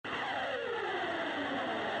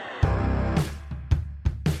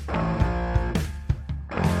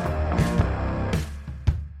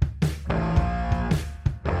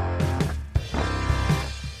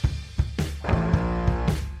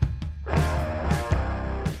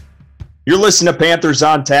You're listening to Panthers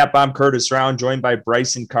on Tap. I'm Curtis Round, joined by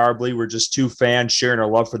Bryson Carbley. We're just two fans sharing our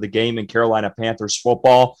love for the game and Carolina Panthers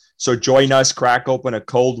football. So join us, crack open a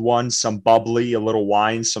cold one, some bubbly, a little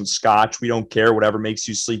wine, some scotch. We don't care, whatever makes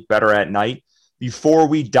you sleep better at night. Before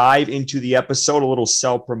we dive into the episode, a little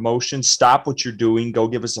self-promotion. Stop what you're doing. Go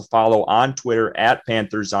give us a follow on Twitter at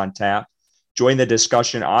Panthers on Tap. Join the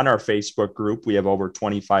discussion on our Facebook group. We have over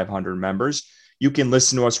 2,500 members. You can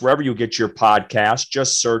listen to us wherever you get your podcast.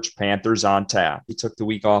 Just search Panthers on Tap. We took the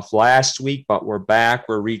week off last week, but we're back.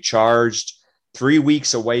 We're recharged. 3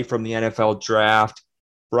 weeks away from the NFL draft.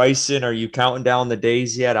 Bryson, are you counting down the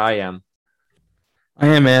days yet? I am. I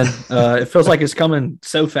am, man. It feels like it's coming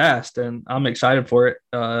so fast, and I'm excited for it.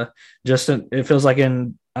 It feels like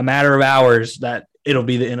in a matter of hours that it'll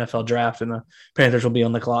be the NFL draft, and the Panthers will be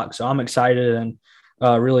on the clock. So I'm excited and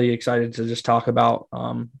really excited to just talk about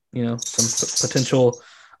some potential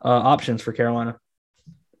options for Carolina.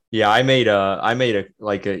 Yeah, I made a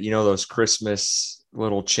those Christmas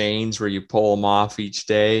little chains where you pull them off each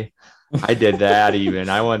day. I did that even.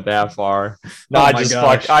 I went that far. No, I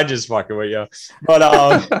just fucking with you.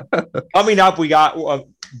 But coming up, we got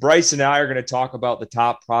Bryce and I are going to talk about the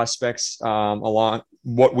top prospects along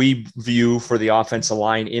what we view for the offensive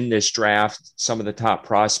line in this draft, some of the top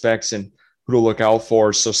prospects and who to look out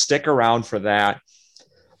for. So stick around for that.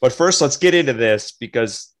 But first, let's get into this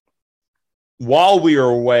because while we are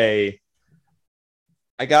away,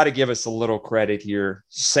 I got to give us a little credit here.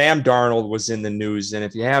 Sam Darnold was in the news, and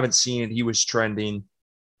if you haven't seen it, he was trending.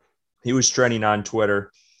 He was trending on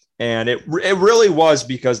Twitter, and it really was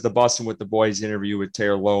because the Bussin' with the Boys interview with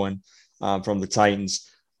Taylor Loewen from the Titans.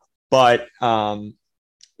 But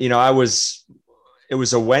it was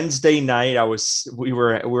a Wednesday night. We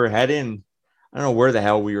were heading. I don't know where the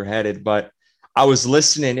hell we were headed, but I was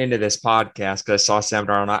listening into this podcast because I saw Sam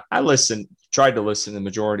Darnold. I tried to listen to the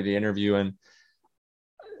majority of the interview, and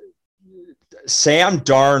Sam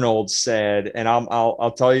Darnold said, and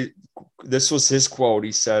I'll tell you, this was his quote.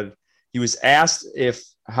 He said he was asked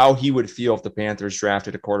how he would feel if the Panthers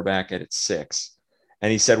drafted a quarterback at 6.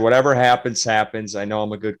 And he said, whatever happens, happens. I know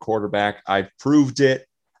I'm a good quarterback. I've proved it.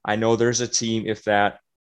 I know there's a team, if that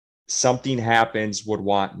something happens, would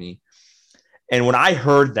want me. And when I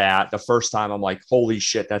heard that the first time, I'm like, holy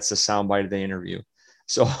shit, that's the soundbite of the interview.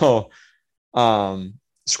 So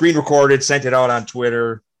screen recorded, sent it out on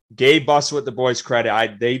Twitter. Gave Bussin' with the Boys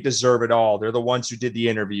credit. They deserve it all. They're the ones who did the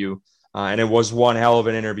interview. And it was one hell of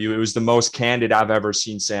an interview. It was the most candid I've ever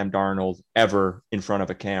seen Sam Darnold ever in front of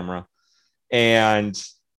a camera. And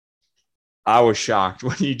I was shocked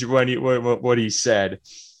what he said.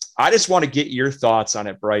 I just want to get your thoughts on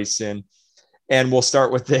it, Bryson. And we'll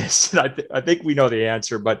start with this. I think we know the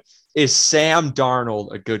answer, but is Sam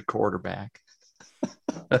Darnold a good quarterback?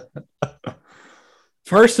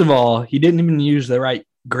 First of all, he didn't even use the right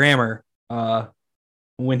grammar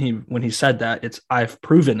when he said that. It's I've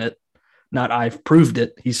proven it, not I've proved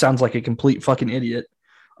it. He sounds like a complete fucking idiot.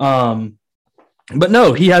 But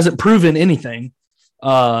no, he hasn't proven anything.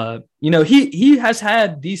 He has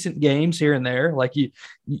had decent games here and there. Like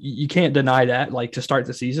you can't deny that. Like to start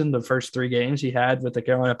the season, the first 3 games he had with the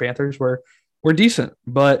Carolina Panthers were decent,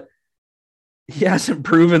 but he hasn't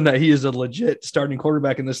proven that he is a legit starting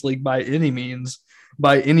quarterback in this league by any means,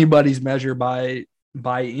 by anybody's measure, by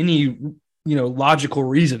any logical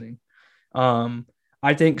reasoning.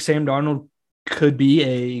 I think Sam Darnold could be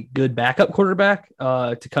a good backup quarterback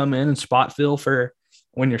to come in and spot fill for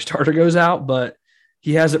when your starter goes out, but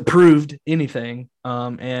he hasn't proved anything.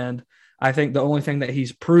 And I think the only thing that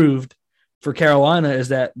he's proved for Carolina is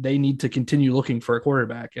that they need to continue looking for a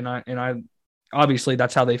quarterback. And I obviously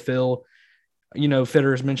that's how they feel.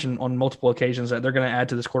 Fitter's mentioned on multiple occasions that they're going to add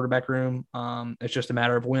to this quarterback room. It's just a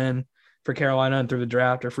matter of when for Carolina and through the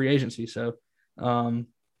draft or free agency. So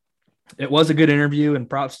it was a good interview, and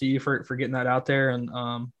props to you for getting that out there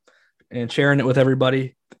and sharing it with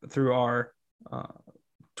everybody through our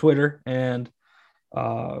Twitter. And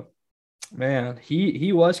man,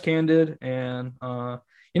 he was candid, and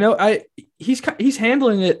he's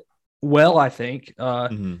handling it well, I think.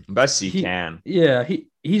 Best he can. Yeah,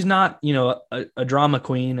 he's not a drama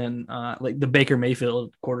queen and like the Baker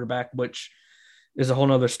Mayfield quarterback, which is a whole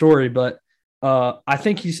nother story. But I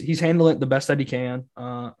think he's handling it the best that he can,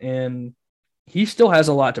 and he still has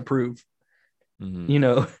a lot to prove. And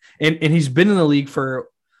he's been in the league for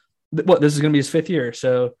this is going to be his 5th year,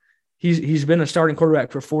 so he's been a starting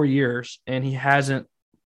quarterback for 4 years, and he hasn't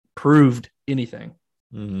proved anything.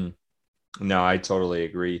 No, I totally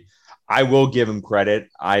agree. I will give him credit.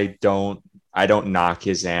 I don't knock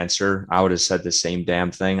his answer. I would have said the same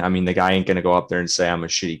damn thing. I mean, the guy ain't going to go up there and say I'm a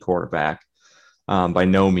shitty quarterback. By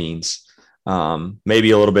no means.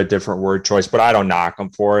 Maybe a little bit different word choice, but I don't knock him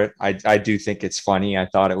for it. I do think it's funny. I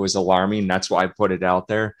thought it was alarming. That's why I put it out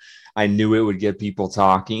there. I knew it would get people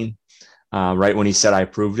talking. Right when he said I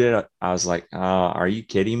approved it, I was like, are you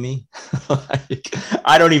kidding me? Like,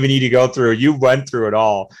 I don't even need to go through it. You went through it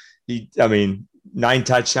all. 9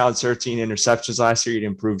 touchdowns, 13 interceptions last year. He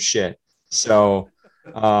didn't prove shit. So,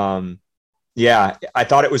 yeah, I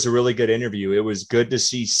thought it was a really good interview. It was good to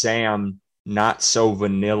see Sam not so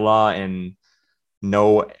vanilla and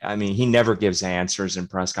he never gives answers in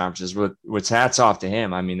press conferences. What's hats off to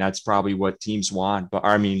him. I mean, that's probably what teams want. But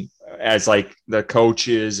as like the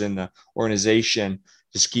coaches and the organization,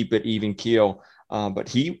 just keep it even keel. But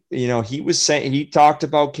he was saying, he talked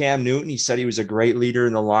about Cam Newton. He said he was a great leader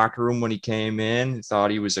in the locker room when he came in. He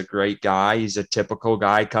thought he was a great guy. He's a typical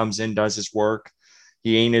guy, comes in, does his work.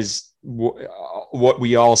 He ain't what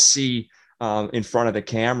we all see in front of the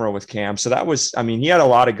camera with Cam. So that was, he had a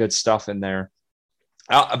lot of good stuff in there.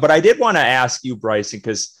 But I did want to ask you, Bryson,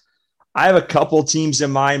 because I have a couple teams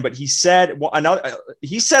in mind, but he said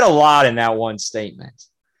a lot in that one statement.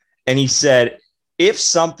 And he said, if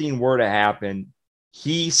something were to happen,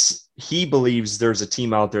 he believes there's a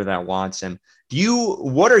team out there that wants him.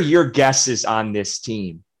 What are your guesses on this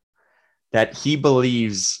team that he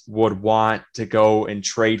believes would want to go and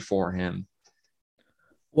trade for him?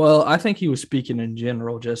 Well, I think he was speaking in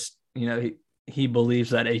general, just, he believes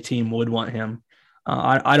that a team would want him.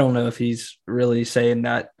 I don't know if he's really saying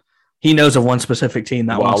that he knows of one specific team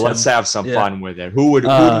that wants him. Well, let's have some fun with it. Who do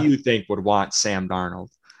you think would want Sam Darnold?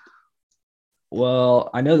 Well,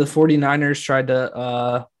 I know the 49ers tried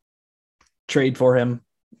to trade for him.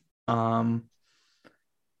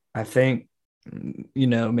 I think,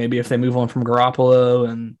 maybe if they move on from Garoppolo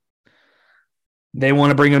and they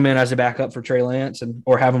want to bring him in as a backup for Trey Lance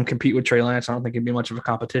or have him compete with Trey Lance, I don't think it'd be much of a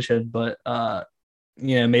competition. But,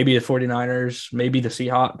 maybe the 49ers, maybe the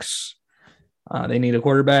Seahawks. They need a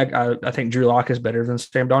quarterback. I think Drew Lock is better than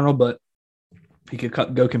Sam Darnold, but he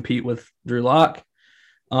could go compete with Drew Lock.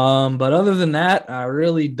 But other than that, I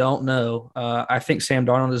really don't know. I think Sam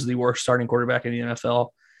Darnold is the worst starting quarterback in the NFL,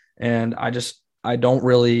 and I don't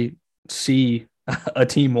really see a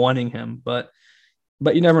team wanting him. But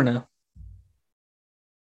you never know.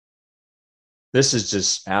 I'm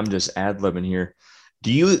just ad-libbing here.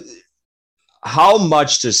 How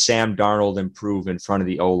much does Sam Darnold improve in front of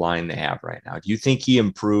the O-line they have right now? Do you think he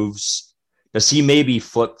improves? Does he maybe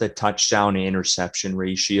flip the touchdown to interception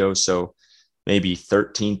ratio? So maybe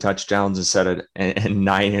 13 touchdowns instead of and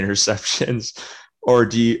 9 interceptions? Or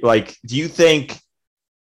do you think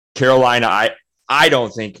Carolina, I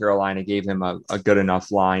don't think Carolina gave him a good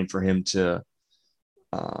enough line for him to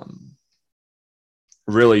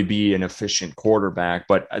really be an efficient quarterback,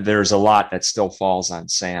 but there's a lot that still falls on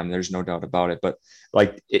Sam. There's no doubt about it. But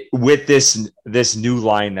with this new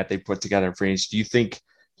line that they put together in France, do you think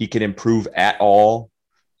he could improve at all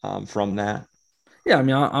from that? Yeah,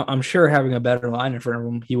 I'm sure having a better line in front of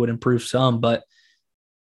him, he would improve some, but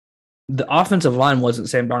the offensive line wasn't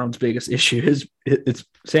Sam Darnold's biggest issue.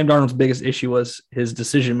 Sam Darnold's biggest issue was his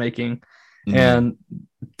decision-making. Mm-hmm. And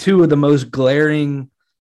two of the most glaring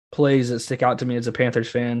plays that stick out to me as a Panthers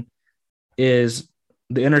fan is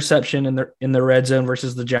the interception in the red zone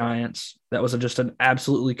versus the Giants. That was just an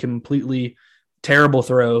absolutely, completely terrible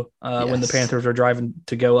throw when the Panthers were driving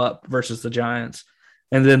to go up versus the Giants.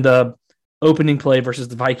 And then the opening play versus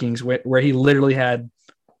the Vikings where he literally had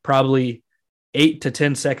probably 8 to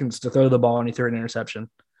 10 seconds to throw the ball and he threw an interception.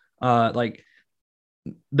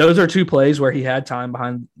 Those are two plays where he had time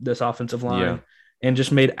behind this offensive line and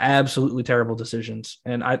just made absolutely terrible decisions.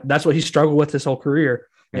 And that's what he struggled with his whole career.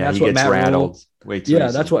 And that's what Matt rattled Rule, way too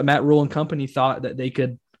easy. That's what Matt Rule and company thought that they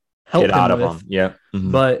could help him out of him. Yeah.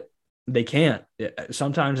 Mm-hmm. But they can't.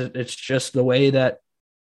 Sometimes it's just the way that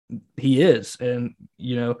he is. And,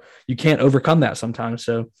 you can't overcome that sometimes.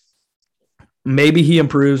 So maybe he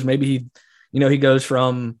improves. Maybe he goes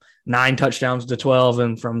from 9 touchdowns to 12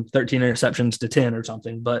 and from 13 interceptions to 10 or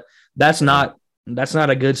something. But that's not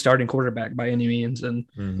a good starting quarterback by any means. And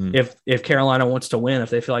if Carolina wants to win, if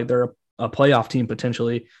they feel like they're a playoff team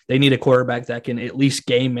potentially, they need a quarterback that can at least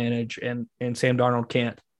game manage, and Sam Darnold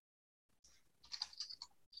can't.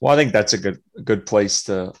 Well, I think that's a good place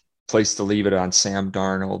to leave it on Sam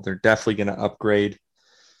Darnold. They're definitely going to upgrade,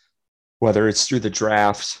 whether it's through the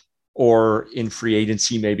draft or in free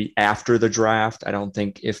agency, maybe after the draft. I don't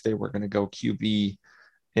think if they were going to go QB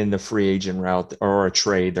in the free agent route or a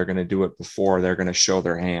trade, they're going to do it before they're going to show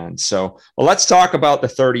their hand. So, let's talk about the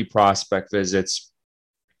 30 prospect visits,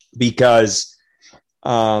 because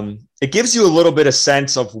It gives you a little bit of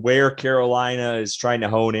sense of where Carolina is trying to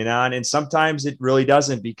hone in on. And sometimes it really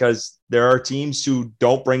doesn't, because there are teams who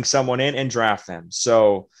don't bring someone in and draft them.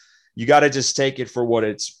 So you got to just take it for what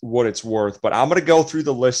it's worth. But I'm going to go through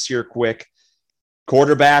the list here quick.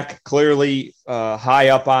 Quarterback, clearly high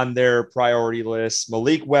up on their priority list.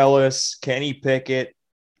 Malik Willis, Kenny Pickett.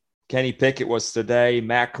 Kenny Pickett was today.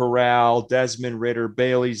 Matt Corral, Desmond Ridder,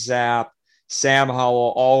 Bailey Zapp, Sam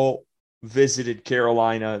Howell, all visited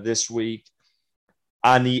Carolina this week.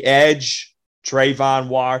 On the edge, Trayvon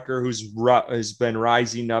Walker, has been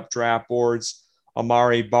rising up draft boards.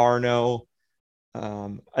 Amari Barno.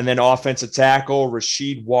 And then offensive tackle,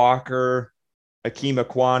 Rasheed Walker, Akeem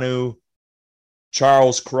Ekwonu,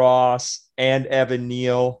 Charles Cross, and Evan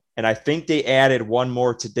Neal. And I think they added one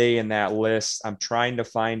more today in that list. I'm trying to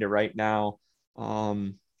find it right now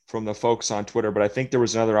from the folks on Twitter, but I think there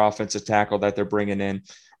was another offensive tackle that they're bringing in.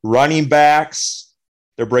 Running backs,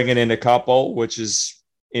 they're bringing in a couple, which is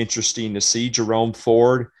interesting to see. Jerome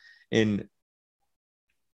Ford and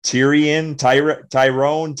Tyrion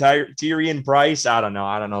Price. I don't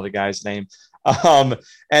know the guy's name.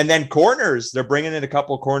 And then corners, they're bringing in a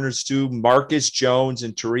couple of corners too, Marcus Jones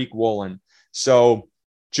and Tariq Woolen. So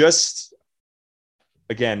just,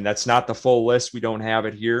 again, that's not the full list. We don't have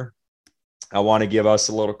it here. I want to give us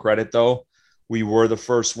a little credit, though. We were the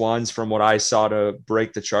first ones, from what I saw, to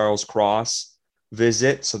break the Charles Cross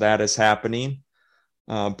visit. So that is happening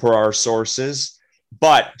per our sources.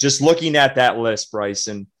 But just looking at that list,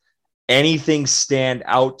 Bryson, anything stand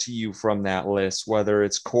out to you from that list, whether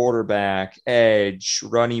it's quarterback, edge,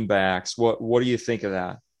 running backs? What do you think of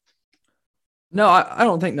that? No, I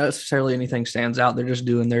don't think necessarily anything stands out. They're just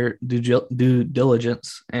doing their due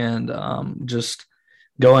diligence and just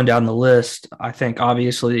going down the list. I think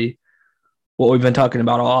obviously what we've been talking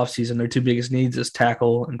about all offseason, their two biggest needs is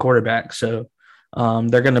tackle and quarterback. So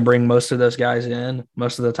they're going to bring most of those guys in,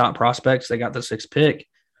 most of the top prospects. They got the 6th pick.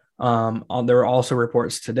 There were also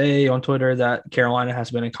reports today on Twitter that Carolina has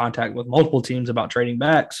been in contact with multiple teams about trading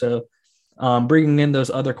back. So bringing in those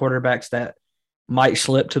other quarterbacks that might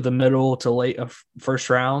slip to the middle to late of first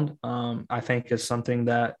round, I think is something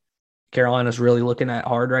that Carolina's really looking at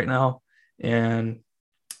hard right now. And,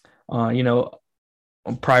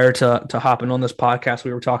 prior to hopping on this podcast,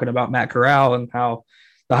 we were talking about Matt Corral and how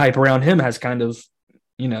the hype around him has kind of,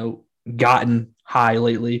 gotten high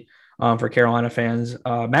lately for Carolina fans.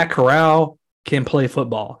 Matt Corral can play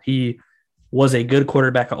football. He was a good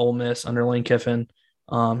quarterback at Ole Miss under Lane Kiffin.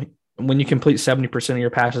 When you complete 70% of your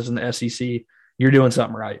passes in the SEC, you're doing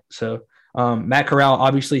something right. So Matt Corral,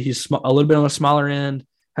 obviously, he's a little bit on the smaller end,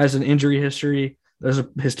 has an injury history. Those are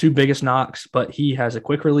his two biggest knocks, but he has a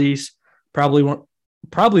quick release, probably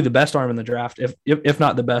the best arm in the draft, if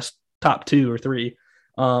not the best, top 2 or 3.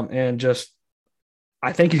 And just,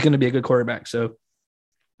 I think he's going to be a good quarterback. So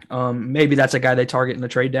maybe that's a guy they target in the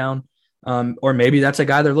trade down, or maybe that's a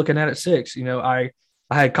guy they're looking at 6. I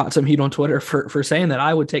had caught some heat on Twitter for saying that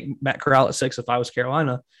I would take Matt Corral at 6 if I was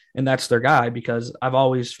Carolina, and that's their guy, because I've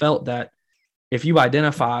always felt that if you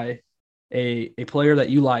identify a player that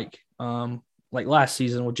you like last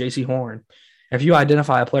season with J.C. Horn, if you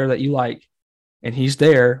identify a player that you like and he's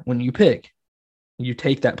there when you pick, you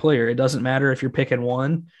take that player. It doesn't matter if you're picking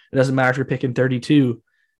 1. It doesn't matter if you're picking 32.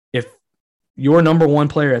 If your number 1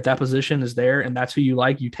 player at that position is there and that's who you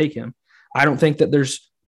like, you take him. I don't think that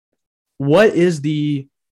what is the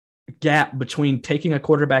gap between taking a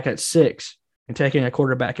quarterback at 6 and taking a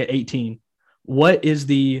quarterback at 18? What is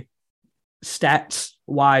the stats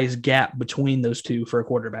wise gap between those two for a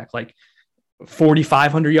quarterback? Like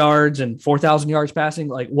 4,500 yards and 4,000 yards passing?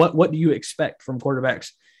 Like what do you expect from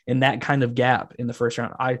quarterbacks in that kind of gap in the first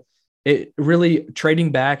round? It really,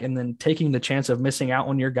 trading back and then taking the chance of missing out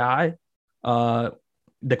on your guy,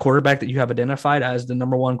 the quarterback that you have identified as the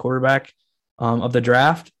number 1 quarterback of the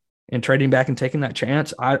draft, and trading back and taking that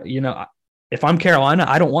chance. If I'm Carolina,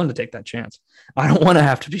 I don't want to take that chance. I don't want to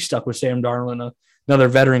have to be stuck with Sam Darnold, another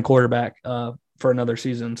veteran quarterback for another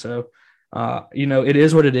season. So, it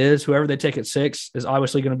is what it is. Whoever they take at 6 is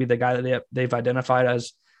obviously going to be the guy that they've identified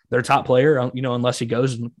as their top player, unless he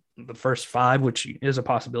goes in the first 5, which is a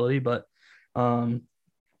possibility. But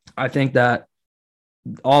I think that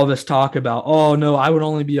all this talk about, oh, no, I would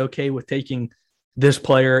only be okay with taking this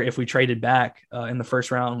player if we traded back in the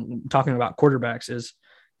first round, talking about quarterbacks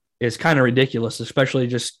is kind of ridiculous, especially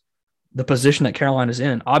just the position that Carolina's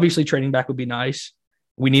in. Obviously, trading back would be nice.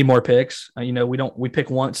 We need more picks. We pick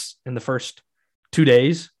once in the first 2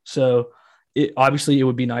 days. So it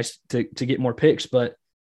would be nice to get more picks, but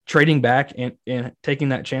trading back and taking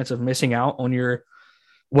that chance of missing out on your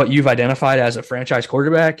what you've identified as a franchise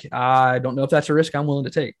quarterback, I don't know if that's a risk I'm willing to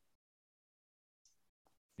take.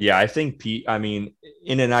 Yeah, I think Pete, I mean,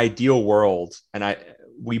 in an ideal world, and I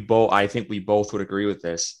think we both would agree with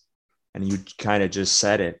this, and you kind of just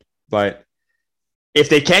said it, but if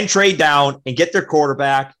they can trade down and get their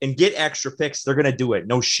quarterback and get extra picks, they're going to do it.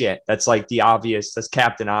 No shit. That's like the obvious. That's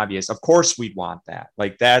Captain Obvious. Of course we'd want that.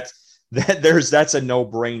 Like that's a no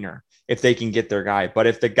brainer if they can get their guy. But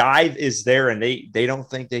if the guy is there and they don't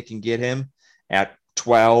think they can get him at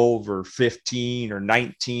 12 or 15 or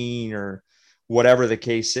 19 or whatever the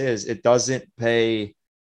case is, it doesn't pay.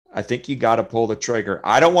 I think you got to pull the trigger.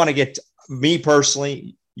 I don't want to get me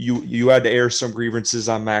personally. You had to air some grievances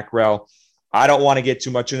on Matt Corral. I don't want to get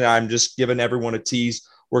too much into that. I'm just giving everyone a tease.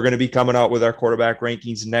 We're going to be coming out with our quarterback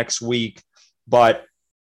rankings next week, but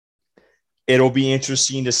it'll be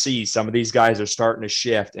interesting to see. Some of these guys are starting to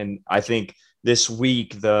shift. And I think this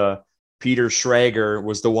week, the Peter Schrager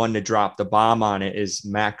was the one to drop the bomb on it. Is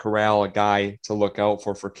Matt Corral a guy to look out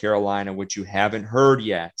for Carolina, which you haven't heard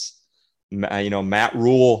yet? Matt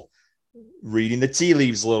Rule, reading the tea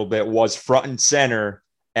leaves a little bit, was front and center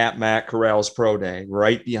at Matt Corral's pro day,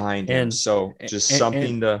 right behind him. So just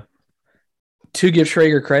something to give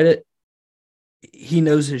Schrager credit. He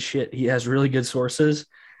knows his shit. He has really good sources.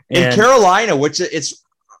 In Carolina,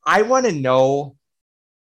 I want to know.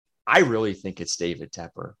 I really think it's David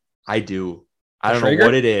Tepper. I do. I don't know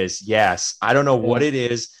what it is. Yes. I don't know what it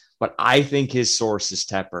is, but I think his source is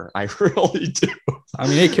Tepper. I really do. I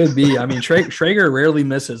mean, it could be. I mean, Schrager rarely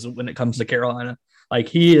misses when it comes to Carolina. Like,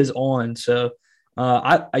 he is on. So,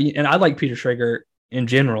 I like Peter Schrager in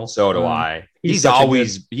general. So do I. He's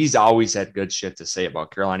always had good shit to say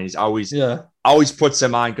about Carolina. He's always puts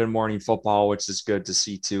them on Good Morning Football, which is good to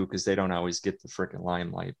see too, because they don't always get the freaking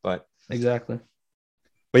limelight. But exactly.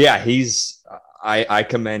 But yeah, I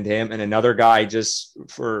commend him. And another guy, just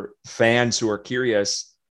for fans who are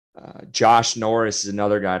curious, Josh Norris is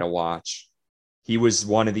another guy to watch. He was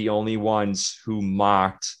one of the only ones who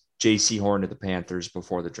mocked J.C. Horn to the Panthers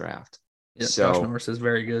before the draft. Yeah, so Josh Norris is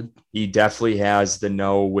very good. He definitely has the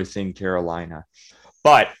know within Carolina.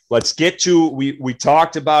 But let's get to, we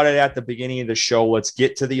talked about it at the beginning of the show. Let's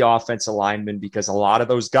get to the offensive linemen, because a lot of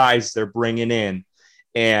those guys they're bringing in.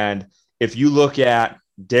 And if you look at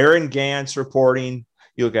Darren Gant's reporting,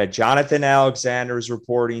 you look at Jonathan Alexander's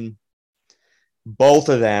reporting, both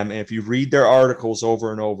of them, and if you read their articles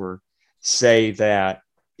over and over, say that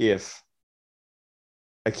if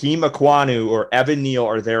Akeem Ekwonu or Evan Neal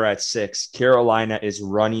are there at 6, Carolina is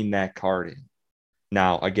running that card in.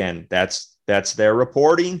 Now, again, that's their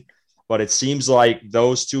reporting, but it seems like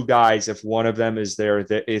those two guys, if one of them is there,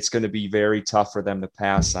 it's going to be very tough for them to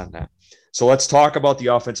pass on them. So let's talk about the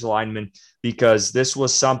offensive linemen, because this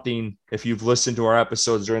was something, if you've listened to our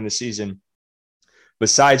episodes during the season,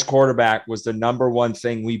 besides quarterback, was the number one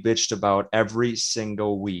thing we bitched about every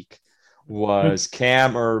single week was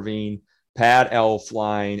Cam Irving, Pat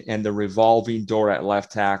Elflein, and the revolving door at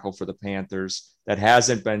left tackle for the Panthers. That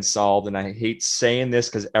hasn't been solved. And I hate saying this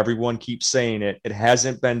because everyone keeps saying it. It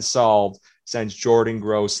hasn't been solved since Jordan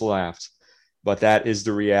Gross left, but that is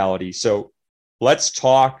the reality. So let's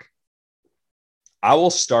talk. I will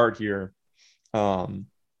start here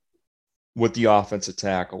with the offensive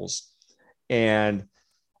tackles. And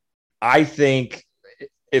I think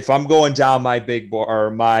if I'm going down my big board or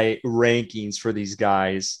my rankings for these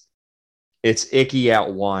guys, it's Icky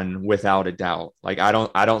at 1 without a doubt. Like, I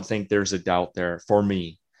don't think there's a doubt there for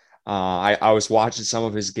me. I was watching some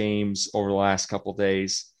of his games over the last couple of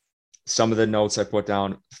days. Some of the notes I put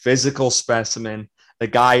down: physical specimen. The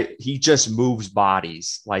guy, he just moves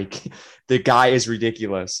bodies. Like, the guy is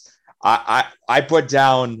ridiculous. I put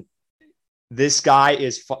down, this guy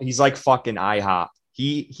he's like fucking IHOP.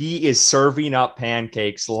 He is serving up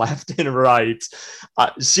pancakes left and right.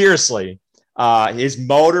 Seriously. His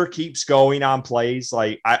motor keeps going on plays.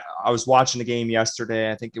 Like, I was watching the game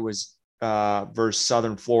yesterday. I think it was versus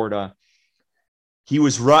Southern Florida. He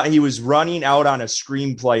was running out on a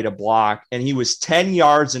screenplay to block, and he was 10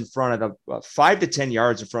 yards in front of the 5 to 10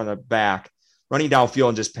 yards in front of the back, running downfield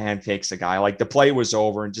and just pancakes the guy. Like, the play was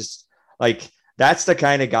over, and just like, that's the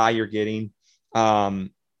kind of guy you're getting.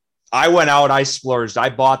 I went out, I splurged. I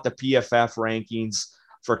bought the PFF rankings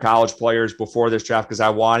for college players before this draft because I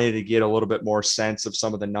wanted to get a little bit more sense of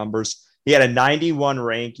some of the numbers. He had a 91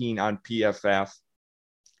 ranking on PFF.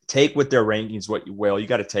 Take with their rankings what you will. You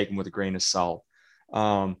got to take them with a grain of salt.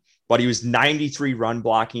 But he was 93 run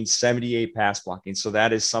blocking, 78 pass blocking. So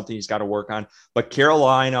that is something he's got to work on. But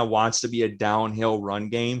Carolina wants to be a downhill run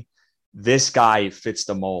game. This guy fits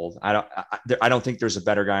the mold. I don't think there's a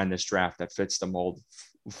better guy in this draft that fits the mold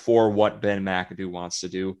for what Ben McAdoo wants to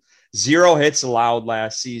do. 0 hits allowed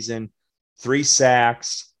last season, 3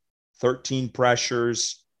 sacks, 13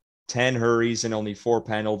 pressures, 10 hurries, and only 4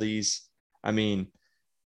 penalties. I mean,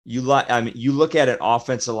 you look at an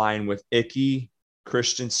offensive line with Ickey,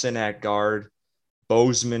 Christensen at guard,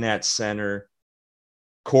 Bozeman at center,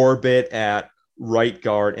 Corbett at right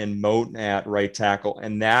guard, and Moten at right tackle.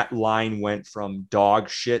 And that line went from dog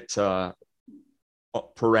shit to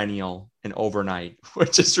perennial and overnight,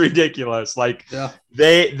 which is ridiculous. Like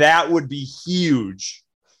that would be huge.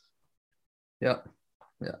 Yeah.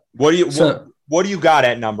 What do you got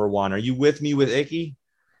at number 1? Are you with me with Ickey?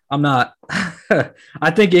 I'm not.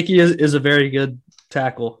 I think Ickey is a very good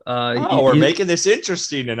tackle. We're making this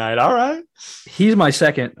interesting tonight. All right. He's my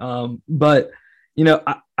second. But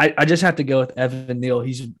I just have to go with Evan Neal.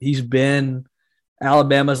 He's been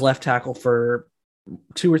Alabama's left tackle for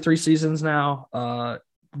 2 or 3 seasons now,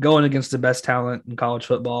 going against the best talent in college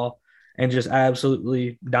football and just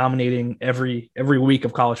absolutely dominating every week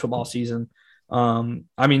of college football season.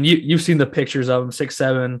 I mean, you've seen the pictures of him,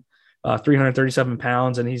 6'7", 337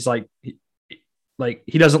 pounds, and he's like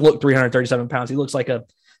he doesn't look 337 pounds. He looks like a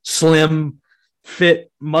slim,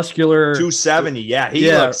 fit, muscular 270. Yeah,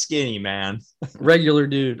 he looks skinny, man. Regular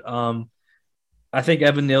dude. I think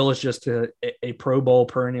Evan Neal is just a Pro Bowl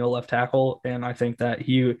perennial left tackle, and I think that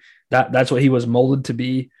that's what he was molded to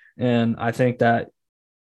be. And I think that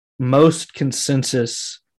most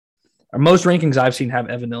rankings I've seen have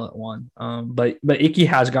Evan Neal at 1. But Ickey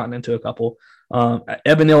has gotten into a couple.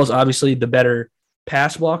 Evan Neal is obviously the better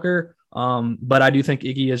pass blocker, but I do think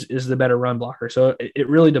Ickey is the better run blocker. So it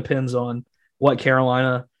really depends on what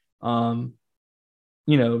Carolina,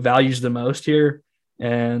 values the most here.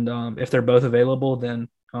 And if they're both available, then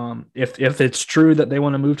if it's true that they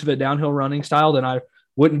want to move to the downhill running style, then I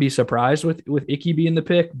wouldn't be surprised with Ickey being the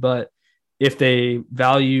pick. But if they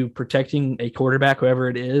value protecting a quarterback, whoever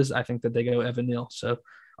it is, I think that they go Evan Neal. So,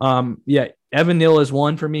 Evan Neal is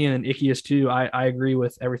 1 for me, and then Ickey is 2. I agree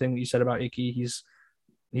with everything that you said about Ickey. He's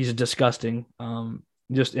disgusting.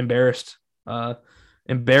 Just embarrassed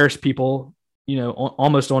people,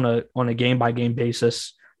 almost on a game by game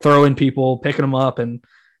basis, throwing people, picking them up and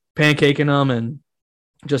pancaking them, and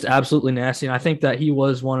just absolutely nasty. And I think that he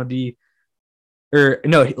was last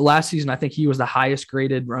season, I think he was the highest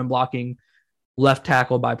graded run blocking left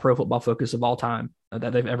tackle by Pro Football Focus of all time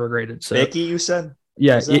that they've ever graded. So Ickey, you said?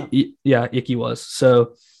 Yeah, Ickey was.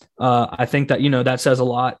 So I think that, that says a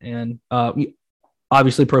lot. And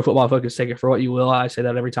obviously Pro Football Focus, take it for what you will. I say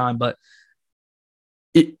that every time, but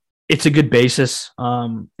it's a good basis.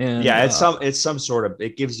 It's some sort of,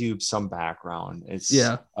 it gives you some background. It's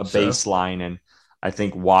a baseline. And I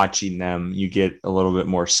think watching them, you get a little bit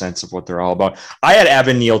more sense of what they're all about. I had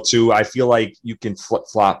Evan Neal too. I feel like you can flip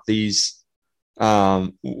flop these,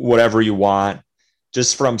 whatever you want.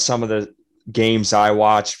 Just from some of the games I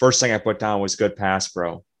watched, first thing I put down was good pass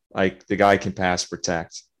pro. Like the guy can pass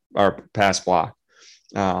protect or pass block.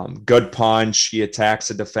 Good punch. He attacks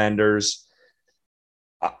the defenders.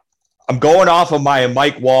 I'm going off of my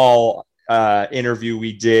Mike Wall interview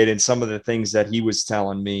we did and some of the things that he was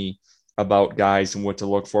telling me about guys and what to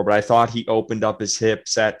look for. But I thought he opened up his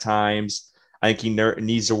hips at times. I think he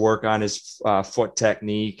needs to work on his foot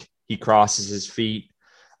technique. He crosses his feet.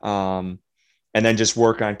 And then just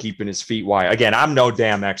work on keeping his feet wide. Again, I'm no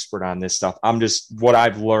damn expert on this stuff. I'm just what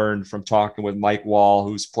I've learned from talking with Mike Wall,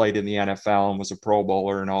 who's played in the NFL and was a Pro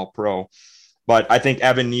Bowler and all pro. But I think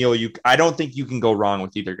Evan Neal, I don't think you can go wrong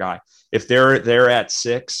with either guy. If they're at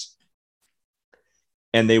 6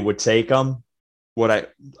 and they would take them, I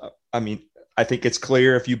think it's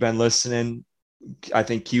clear if you've been listening, I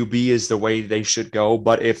think QB is the way they should go.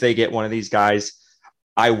 But if they get one of these guys,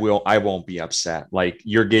 I won't be upset. Like,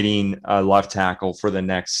 you're getting a left tackle for the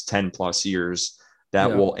next 10 plus years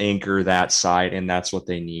that will anchor that side, and that's what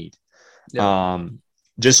they need. Yeah.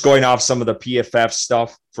 Just going off some of the PFF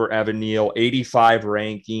stuff for Evan Neal, 85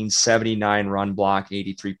 rankings, 79 run block,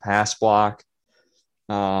 83 pass block,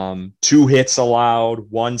 2 hits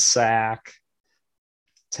allowed, 1 sack,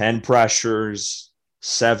 10 pressures,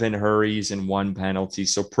 7 hurries, and 1 penalty.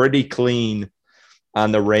 So pretty clean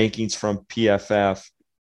on the rankings from PFF.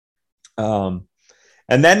 And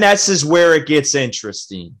then that's is where it gets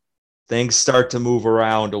interesting. Things start to move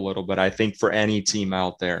around a little bit, I think, for any team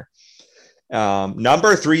out there.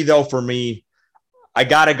 Number 3, though, for me, I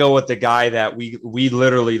got to go with the guy that we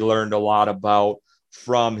literally learned a lot about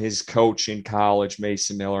from his coach in college,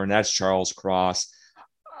 Mason Miller, and that's Charles Cross.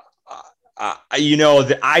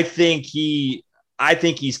 I I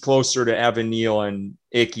think he's closer to Evan Neal and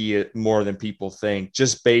Ickey more than people think,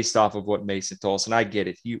 just based off of what Mason told us. And I get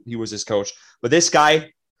it. He was his coach. But this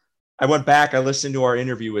guy, I went back, I listened to our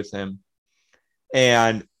interview with him,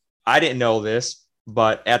 and I didn't know this,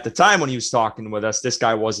 but at the time when he was talking with us, this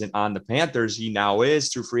guy wasn't on the Panthers. He now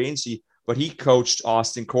is through free agency, but he coached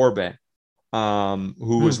Austin Corbett,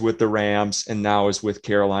 who was with the Rams and now is with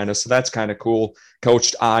Carolina. So that's kind of cool.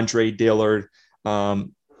 Coached Andre Dillard,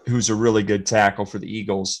 who's a really good tackle for the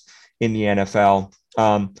Eagles in the NFL.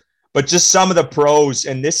 But just some of the pros,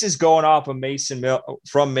 and this is going off of Mason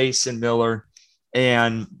Miller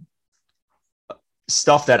and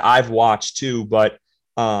stuff that I've watched too. But,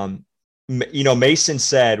 Mason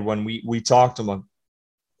said when we talked to him a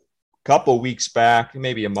couple of weeks back,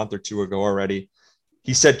 maybe a month or two ago already,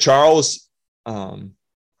 he said Charles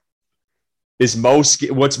is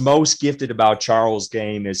what's most gifted about Charles'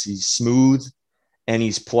 game is he's smooth and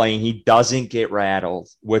he's playing. He doesn't get rattled,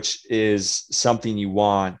 which is something you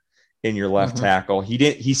want in your left tackle.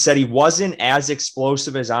 He said he wasn't as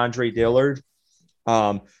explosive as Andre Dillard,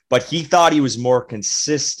 but he thought he was more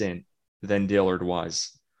consistent than Dillard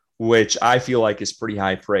was, which I feel like is pretty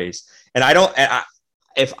high praise. And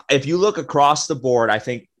if you look across the board, I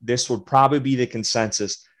think this would probably be the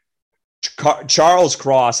consensus. Charles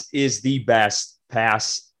Cross is the best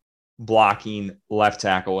pass blocking left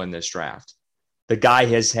tackle in this draft. The guy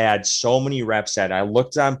has had so many reps at it. I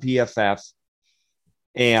looked on PFF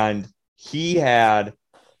and he had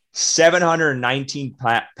 719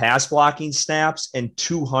 pass blocking snaps and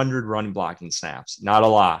 200 run blocking snaps. Not a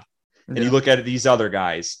lot. And you look at these other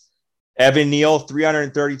guys, Evan Neal,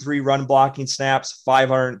 333 run blocking snaps,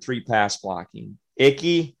 503 pass blocking.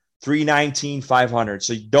 Ickey, 319, 500.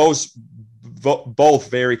 So those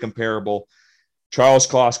both very comparable. Charles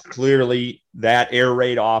Cross, clearly that air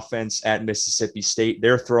raid offense at Mississippi State,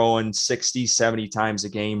 they're throwing 60, 70 times a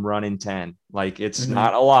game, running 10. Like it's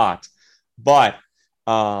not a lot, but,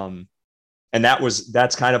 and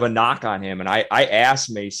that's kind of a knock on him. And I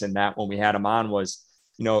asked Mason that when we had him on was,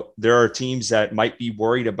 there are teams that might be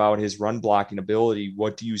worried about his run blocking ability.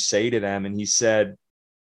 What do you say to them? And he said,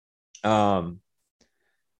 the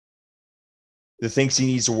things he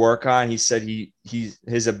needs to work on. He said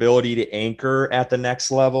his ability to anchor at the next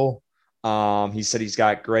level. He said he's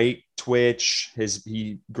got great twitch,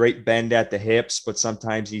 great bend at the hips, but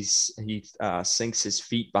sometimes he sinks his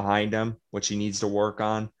feet behind him, which he needs to work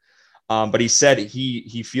on. But he said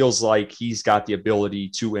he feels like he's got the ability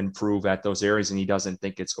to improve at those areas, and he doesn't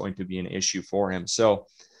think it's going to be an issue for him. So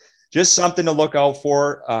just something to look out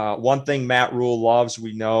for. One thing Matt Rule loves,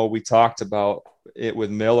 we talked about it with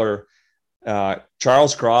Miller.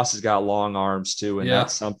 Charles Cross has got long arms too, and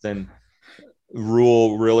that's something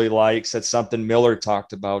Rule really likes. That's something Miller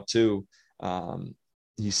talked about too.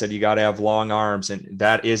 He said you got to have long arms, and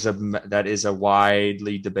that is a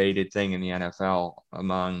widely debated thing in the NFL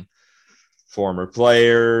among former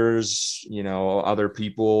players, other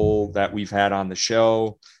people that we've had on the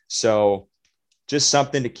show. So just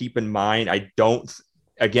something to keep in mind.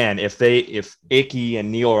 Again, if Ickey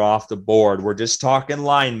and Neal are off the board, we're just talking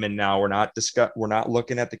linemen now. We're not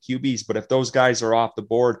looking at the QBs, but if those guys are off the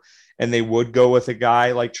board and they would go with a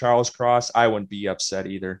guy like Charles Cross, I wouldn't be upset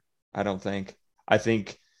either. I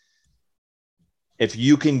think if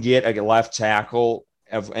you can get a left tackle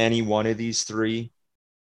of any one of these three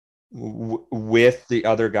with the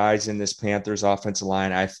other guys in this Panthers offensive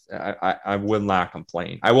line, I will not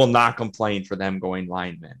complain. I will not complain for them going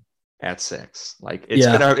linemen at 6. Like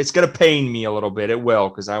it's gonna pain me a little bit. It will,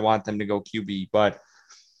 because I want them to go QB, but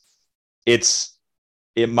it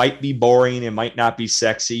might be boring, it might not be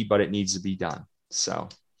sexy, but it needs to be done. So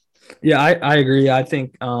yeah, I agree. I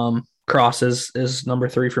think Cross is number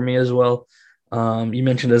 3 for me as well. You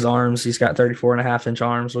mentioned his arms. He's got 34.5-inch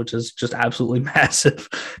arms, which is just absolutely massive.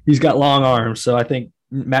 He's got long arms. So I think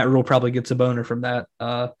Matt Rule probably gets a boner from that.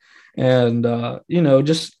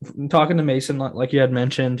 Just talking to Mason, like you had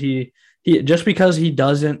mentioned, he just because he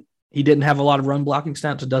didn't have a lot of run blocking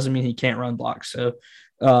snaps, it doesn't mean he can't run block. So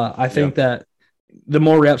I think that the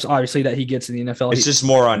more reps, obviously, that he gets in the NFL, it's just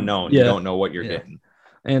more unknown. You don't know what you're getting.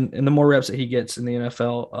 And the more reps that he gets in the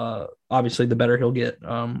NFL, obviously, the better he'll get.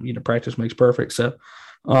 Practice makes perfect. So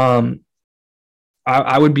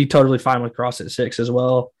I would be totally fine with Cross at 6 as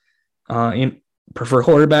well. And prefer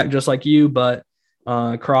quarterback just like you, but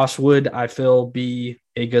Cross would, I feel, be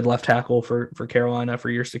a good left tackle for Carolina for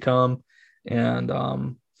years to come. And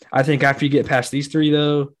I think after you get past these 3,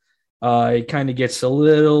 though, it kind of gets a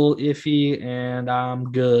little iffy, and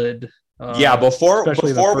I'm good.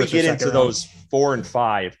 Before we get into those 4 and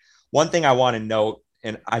 5, one thing I want to note,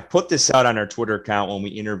 and I put this out on our Twitter account when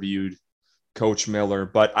we interviewed Coach Miller.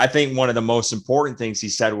 But I think one of the most important things he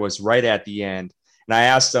said was right at the end. And I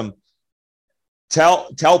asked him,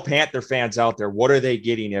 tell Panther fans out there, what are they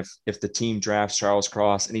getting if the team drafts Charles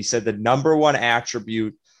Cross? And he said the number one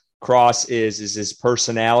attribute Cross is his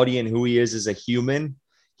personality and who he is as a human.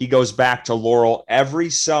 He goes back to Laurel every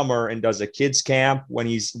summer and does a kids camp when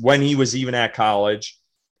he was even at college.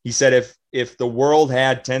 He said if the world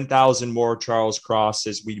had 10,000 more Charles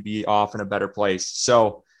Crosses, we'd be off in a better place.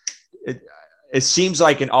 So it seems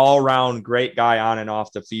like an all-around great guy on and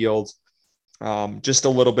off the field. Just a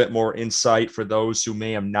little bit more insight for those who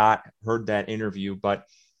may have not heard that interview, but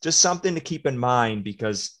just something to keep in mind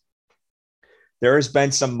because there has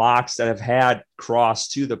been some mocks that have had Cross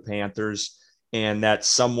to the Panthers, and that's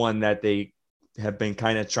someone that they have been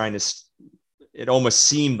kind of trying to, it almost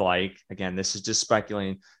seemed like, again, this is just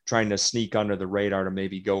speculating, trying to sneak under the radar to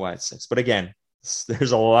maybe go at 6. But again,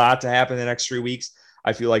 there's a lot to happen in the next 3 weeks.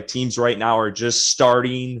 I feel like teams right now are just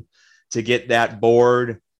starting to get that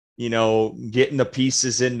board, getting the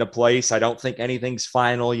pieces into place. I don't think anything's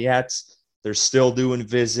final yet. They're still doing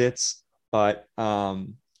visits, but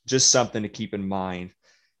just something to keep in mind.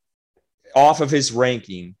 Off of his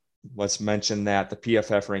ranking, let's mention that the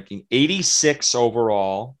PFF ranking, 86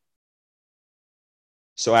 overall.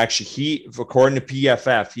 So actually, according to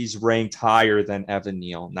PFF, he's ranked higher than Evan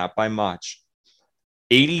Neal, not by much.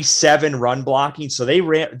 87 run blocking. So they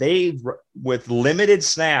with limited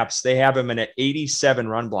snaps, they have him in at 87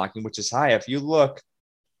 run blocking, which is high. If you look,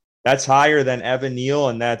 that's higher than Evan Neal,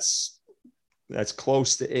 and that's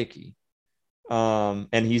close to Ickey. And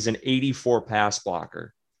he's an 84 pass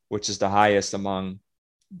blocker, which is the highest among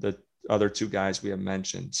the other two guys we have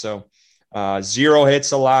mentioned. So 0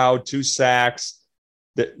 hits allowed, 2 sacks.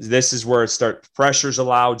 This is where it starts. Pressures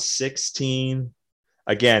allowed, 16.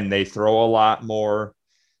 Again, they throw a lot more.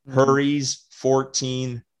 Hurries,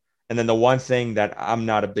 14. And then the one thing that I'm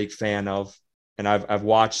not a big fan of, and I've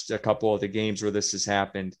watched a couple of the games where this has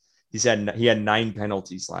happened, he had 9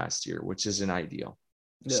 penalties last year, which isn't ideal.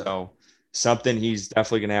 Yeah. So something he's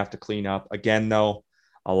definitely going to have to clean up. Again, though,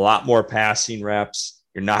 a lot more passing reps.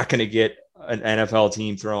 You're not going to get an NFL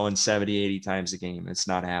team throwing 70, 80 times a game. It's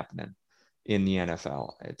not happening in the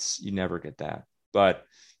NFL. You never get that. But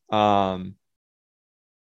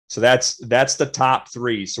so that's the top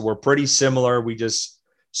 3. So we're pretty similar. We just,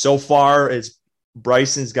 so far as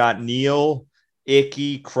Bryson's got Neal,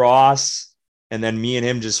 Ickey, Cross, and then me and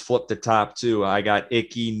him just flipped the top 2. I got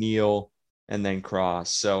Ickey, Neal, and then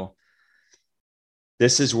Cross. So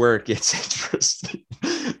this is where it gets interesting.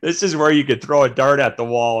 This is where you could throw a dart at the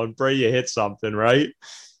wall and pray you hit something, right?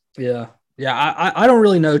 Yeah. Yeah. I don't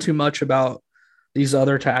really know too much about these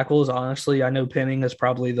other tackles. Honestly, I know Penning is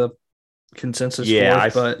probably the consensus. He's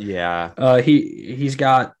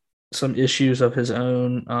got some issues of his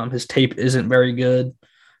own. His tape isn't very good.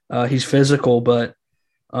 He's physical, but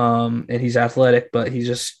and he's athletic, but he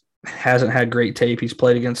just hasn't had great tape. He's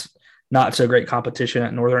played against not so great competition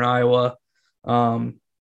at Northern Iowa. I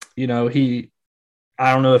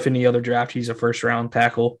don't know if any other draft he's a first round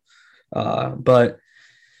tackle, but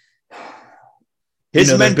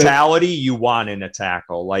his mentality you want in a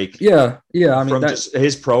tackle, like yeah. I mean, just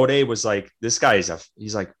his pro day was like, this guy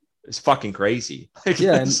it's fucking crazy. Like,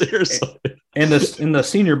 yeah, seriously. And in the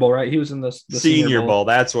Senior Bowl, right? He was in the Senior Bowl.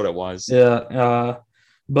 That's what it was. Yeah,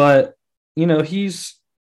 but he's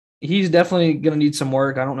definitely going to need some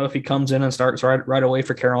work. I don't know if he comes in and starts right away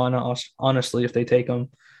for Carolina. Honestly, if they take him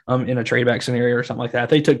in a trade back scenario or something like that, if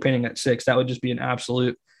they took Penning at 6, that would just be an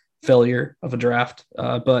absolute failure of a draft.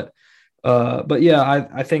 But yeah,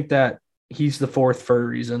 I think that he's the 4th for a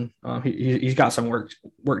reason. He's got some work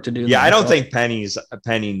to do. Yeah, I don't think Penning's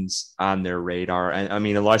on their radar. I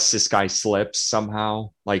mean, unless this guy slips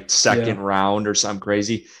somehow, like second round or something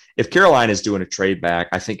crazy. If Carolina's doing a trade back,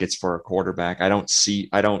 I think it's for a quarterback.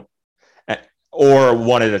 Or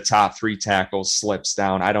one of the top 3 tackles slips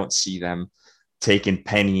down. I don't see them taking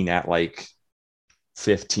Penning at like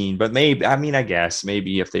 15, but maybe, I guess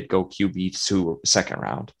maybe if they'd go QB 2 second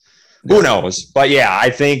round, who knows? But yeah, I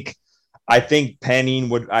think Penning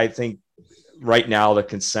would, right now the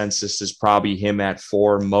consensus is probably him at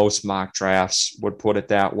 4. Most mock drafts would put it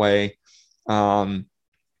that way. The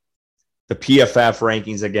PFF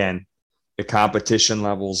rankings, again, the competition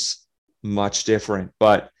level's much different,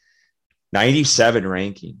 but 97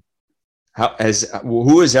 ranking.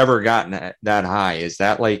 Who has ever gotten that high? Is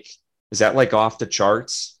that like off the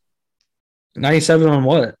charts? 97 on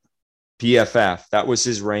what? PFF. That was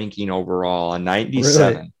his ranking overall, a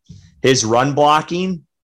 97. Really? His run blocking,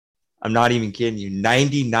 I'm not even kidding you,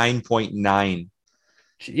 99.9.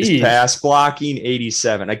 His pass blocking,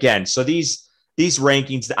 87. Again, so these these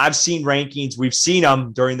rankings, I've seen rankings, we've seen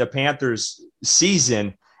them during the Panthers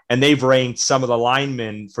season, and they've ranked some of the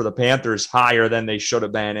linemen for the Panthers higher than they should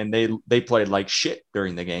have been, and they played like shit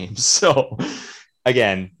during the game. So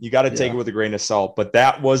again, you got to take it with a grain of salt, but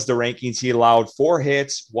that was the rankings. He allowed 4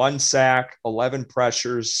 hits, 1 sack, 11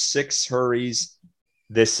 pressures, 6 hurries.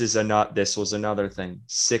 This was another thing.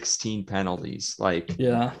 16 penalties. Like,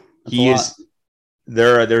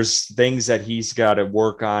 there's things that he's got to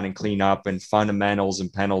work on and clean up, and fundamentals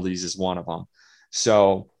and penalties is one of them.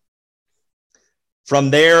 So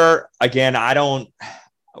from there, again,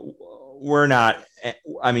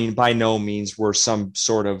 by no means we're some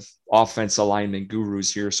sort of offense alignment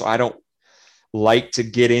gurus here. So I don't like to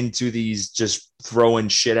get into these just throwing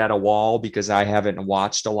shit at a wall, because I haven't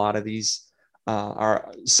watched a lot of these,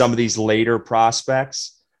 some of these later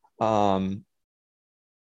prospects.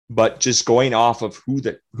 But just going off of who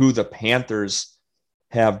the Panthers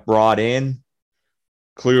have brought in,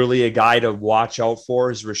 clearly a guy to watch out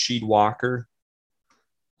for is Rasheed Walker,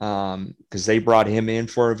 because they brought him in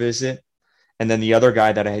for a visit. And then the other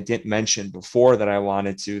guy that I didn't mention before that I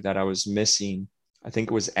wanted to, that I was missing, I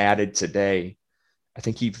think it was added today. I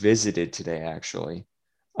think he visited today, actually,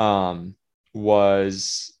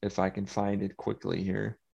 was, if I can find it quickly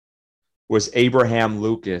here, was Abraham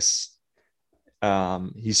Lucas.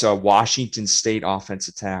 He's a Washington State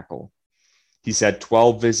offensive tackle. He's had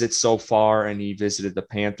 12 visits so far, and he visited the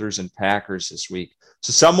Panthers and Packers this week.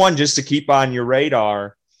 So someone just to keep on your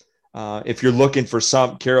radar, if you're looking for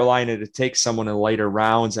some Carolina to take someone in later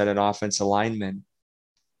rounds at an offensive lineman,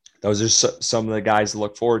 those are some of the guys to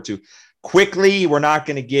look forward to. Quickly, we're not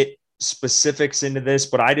going to get specifics into this,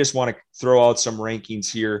 but I just want to throw out some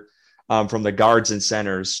rankings here from the guards and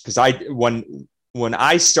centers, because when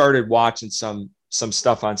I started watching some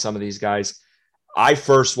stuff on some of these guys, I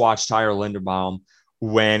first watched Tyler Linderbaum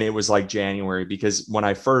when it was like January, because when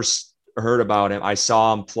I first heard about him, I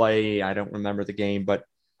saw him play. I don't remember the game, but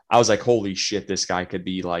I was like, holy shit, this guy could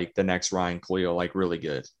be like the next Ryan Cleo, like really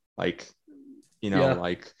good. Like,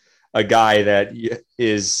 like a guy that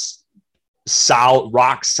is solid,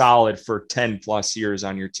 rock solid for 10 plus years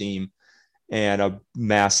on your team and a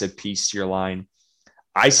massive piece to your line.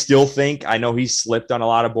 I still think, I know he's slipped on a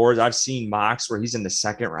lot of boards. I've seen mocks where he's in the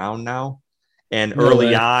second round now. And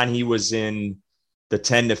early on, he was in the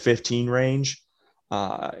 10 to 15 range.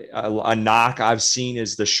 A knock I've seen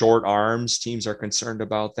is the short arms. Teams are concerned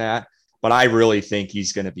about that. But I really think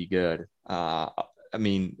he's going to be good.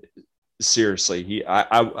 Seriously,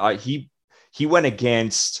 he went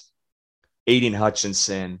against Aiden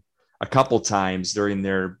Hutchinson a couple times during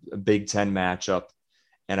their Big Ten matchup.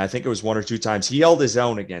 And I think it was 1 or 2 times he held his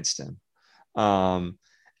own against him.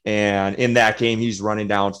 And in that game, he's running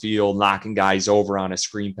downfield, knocking guys over on a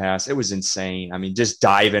screen pass. It was insane. I mean, just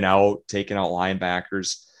diving out, taking out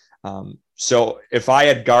linebackers. So if I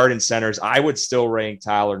had guard and centers, I would still rank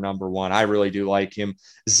Tyler number 1. I really do like him.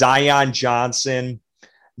 Zion Johnson,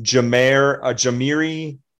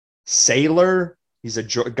 Jamiri Sailor. He's a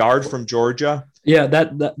guard from Georgia. Yeah,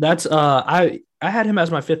 that's I had him as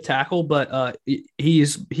my 5th tackle, but he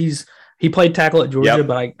played tackle at Georgia,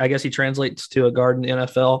 but I guess he translates to a guard in the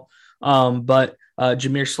NFL. But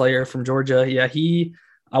Jameer Slayer from Georgia,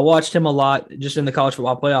 I watched him a lot just in the college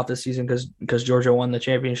football playoff this season because Georgia won the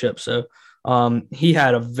championship. So he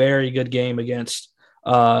had a very good game against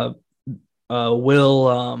Will.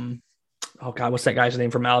 What's that guy's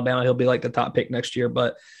name from Alabama? He'll be like the top pick next year,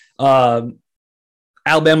 but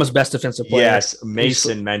Alabama's best defensive player. Yes,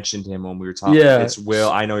 Mason mentioned him when we were talking. Yeah, it's Will.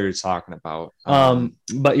 I know you're talking about.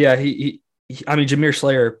 But yeah, Jameer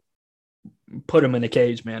Slayer put him in a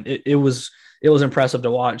cage, man. It was impressive to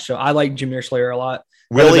watch. So I like Jameer Slayer a lot.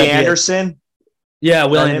 Willie Anderson. Yeah,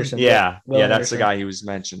 Will Anderson. Yeah, that's the guy he was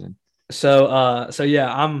mentioning. So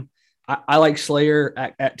yeah, I like Slayer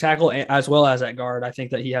at tackle as well as at guard. I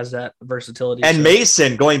think that he has that versatility. And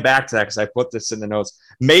Mason, going back to that, because I put this in the notes,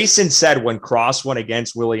 Mason said when Cross went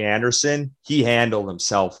against Willie Anderson, he handled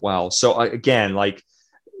himself well. So again, like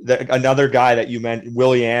another guy that you meant,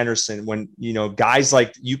 Willie Anderson, when, guys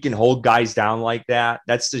like you can hold guys down like that,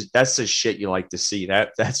 that's the shit you like to see.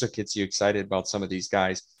 That's what gets you excited about some of these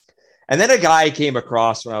guys. And then a guy I came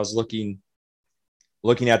across when I was looking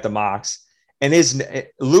at the mocks, and his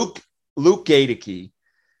Luke Gadeke.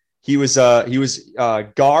 He was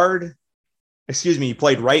guard. Excuse me. He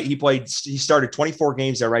played right. He started 24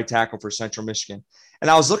 games at right tackle for Central Michigan.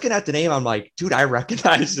 And I was looking at the name. I'm like, dude, I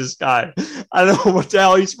recognize this guy. I don't know what the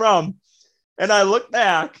hell he's from. And I look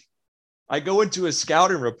back. I go into a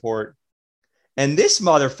scouting report, and this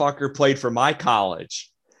motherfucker played for my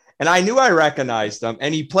college. And I knew I recognized him.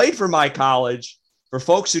 And he played for my college. For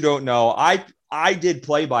folks who don't know, I did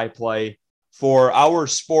play-by-play for our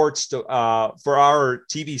sports for our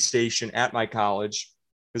TV station at my college,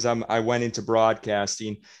 because I went into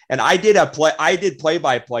broadcasting, and I did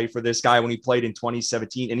play-by-play for this guy when he played in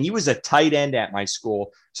 2017, and he was a tight end at my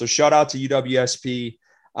school. So shout out to UWSP.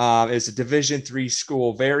 It's a Division III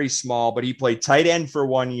school, very small, but he played tight end for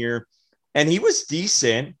 1 year, and he was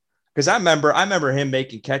decent. Because I remember him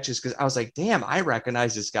making catches, because I was like, damn, I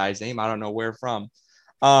recognize this guy's name. I don't know where from.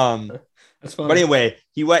 That's funny. But anyway,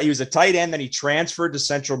 he was a tight end. Then he transferred to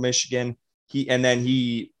Central Michigan.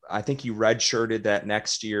 I think he redshirted that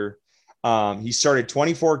next year. He started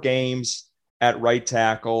 24 games at right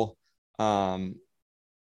tackle.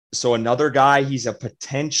 So another guy, he's a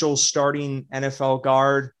potential starting NFL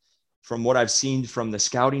guard from what I've seen from the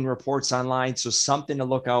scouting reports online. So something to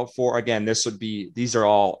look out for. Again, a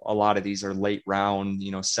lot of these are late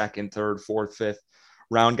round, second, third, fourth, fifth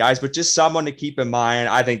round guys, but just someone to keep in mind.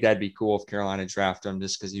 I think that'd be cool if Carolina drafted him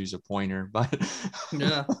just because he was a pointer. But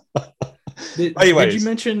yeah. Did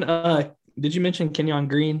you mention Kenyon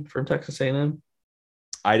Green from Texas A&M?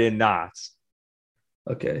 I did not.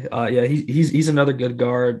 Okay. Yeah, he's another good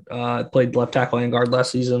guard. Played left tackle and guard last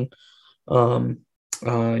season.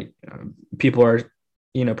 People are,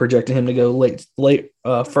 projecting him to go late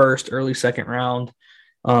first, early second round.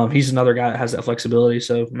 He's another guy that has that flexibility,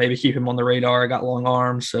 so maybe keep him on the radar. Got long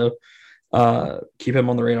arms, so keep him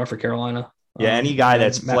on the radar for Carolina. Yeah, any guy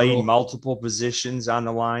that's played multiple positions on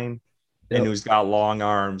the line and who's got long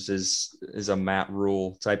arms is a Matt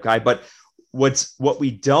Rule type guy. But what we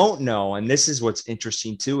don't know, and this is what's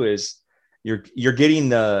interesting too, is you're getting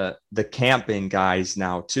the Campen guys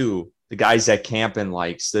now too. The guys that Campen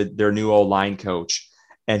likes, their new O-line coach.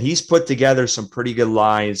 And he's put together some pretty good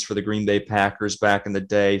lines for the Green Bay Packers back in the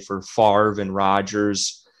day for Favre and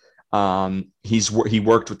Rodgers. He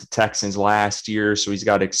worked with the Texans last year, so he's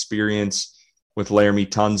got experience with Laramie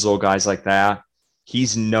Tunzel, guys like that.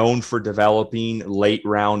 He's known for developing late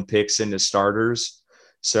round picks into starters.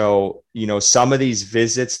 So, some of these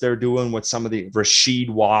visits they're doing with some of the Rasheed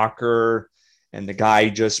Walker and the guy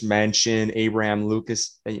you just mentioned, Abraham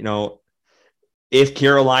Lucas, if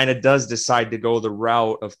Carolina does decide to go the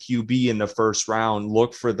route of QB in the first round,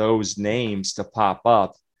 look for those names to pop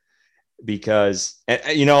up, because,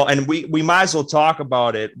 and we might as well talk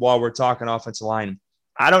about it while we're talking offensive line.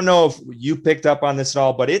 I don't know if you picked up on this at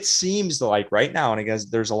all, but it seems like right now, and I guess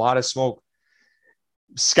there's a lot of smoke,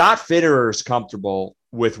 Scott Fitterer is comfortable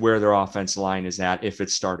with where their offensive line is at if it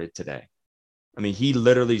started today. I mean, he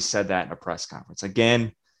literally said that in a press conference.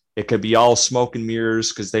 Again, it could be all smoke and mirrors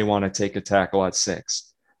because they want to take a tackle at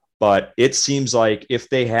 6. But it seems like if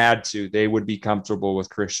they had to, they would be comfortable with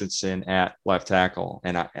Christensen at left tackle.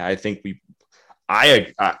 And I think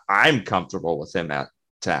I'm comfortable with him at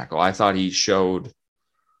tackle. I thought he showed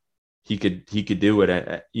he could do it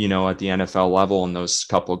at the NFL level in those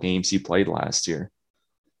couple of games he played last year.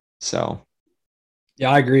 So,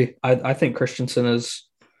 yeah, I agree. I think Christensen has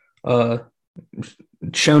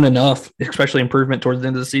shown enough, especially improvement towards the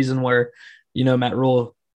end of the season, where Matt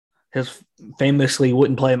Rule has famously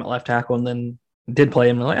wouldn't play him at left tackle and then did play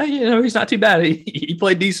him and like, he's not too bad. He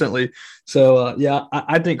played decently. So yeah,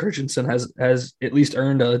 I think Christensen has at least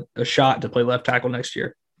earned a shot to play left tackle next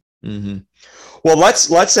year. Mm-hmm. Well,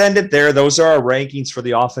 let's end it there. Those are our rankings for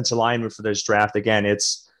the offensive lineman for this draft. Again,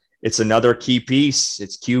 it's another key piece.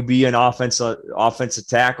 It's QB and offensive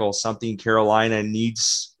tackle, something Carolina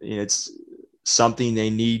needs. It's something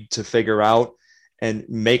they need to figure out and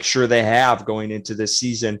make sure they have going into this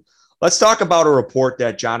season. Let's talk about a report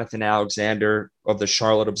that Jonathan Alexander of the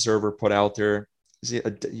Charlotte Observer put out there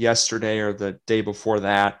yesterday or the day before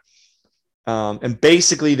that. And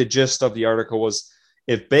basically the gist of the article was,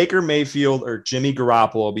 if Baker Mayfield or Jimmy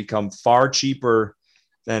Garoppolo become far cheaper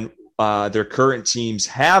than their current teams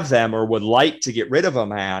have them or would like to get rid of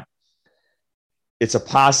them at, it's a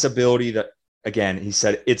possibility that, again, he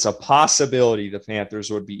said, it's a possibility the Panthers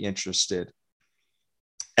would be interested.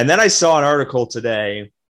 And then I saw an article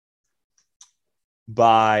today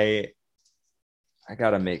I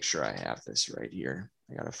got to make sure I have this right here.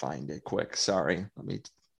 I got to find it quick. Sorry.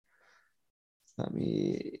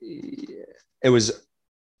 It was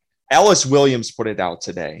Ellis Williams put it out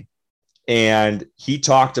today. And he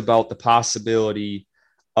talked about the possibility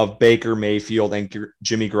of Baker Mayfield and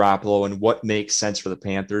Jimmy Garoppolo and what makes sense for the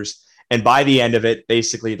Panthers. And by the end of it,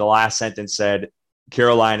 basically the last sentence said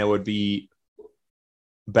Carolina would be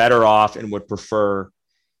better off and would prefer,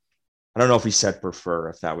 I don't know if he said prefer,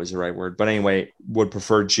 if that was the right word, but anyway, would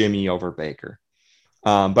prefer Jimmy over Baker.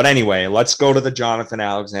 But anyway, let's go to the Jonathan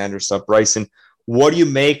Alexander stuff. Bryson, what do you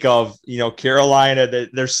make of, Carolina, that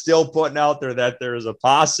they're still putting out there that there is a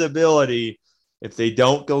possibility if they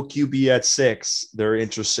don't go QB at 6, they're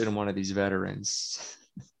interested in one of these veterans.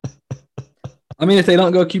 I mean, if they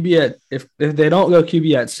don't go QB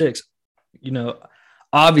at 6,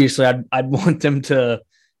 obviously I'd want them to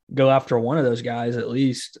go after one of those guys at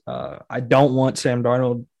least. I don't want Sam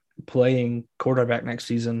Darnold playing quarterback next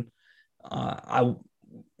season. I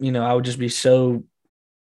would just be so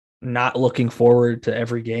not looking forward to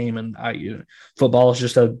every game. And football is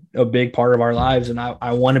just a big part of our lives. And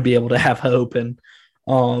I want to be able to have hope. And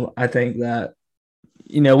I think that,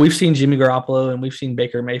 we've seen Jimmy Garoppolo and we've seen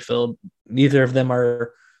Baker Mayfield. Neither of them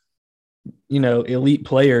are, elite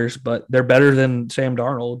players, but they're better than Sam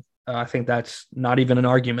Darnold. I think that's not even an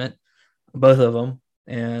argument, both of them.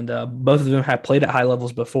 And both of them have played at high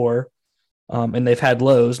levels before. And they've had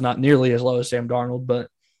lows, not nearly as low as Sam Darnold, but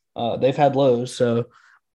they've had lows. So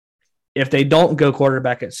if they don't go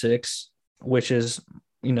quarterback at 6, which is,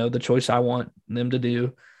 the choice I want them to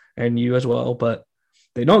do, and you as well, but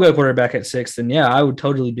they don't go quarterback at 6, then yeah, I would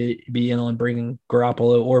totally be in on bringing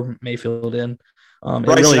Garoppolo or Mayfield in.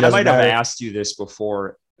 Bryson, I might have asked you this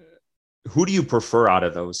before. Who do you prefer out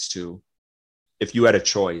of those two if you had a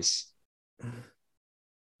choice?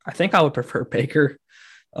 I think I would prefer Baker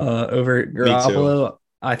over Garoppolo.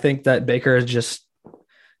 I think that Baker is just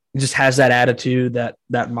has that attitude,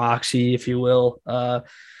 that moxie, if you will. I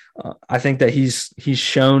think that he's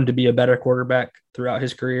shown to be a better quarterback throughout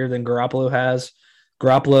his career than Garoppolo has.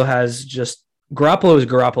 Garoppolo is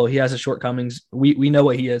Garoppolo. He has his shortcomings. We know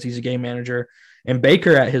what he is. He's a game manager. And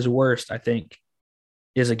Baker at his worst, I think,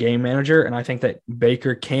 is a game manager. And I think that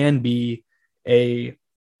Baker can be he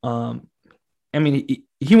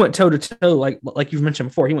went toe-to-toe, like you've mentioned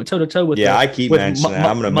before. He went toe-to-toe with I keep mentioning that.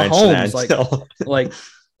 I'm going to mention that. Like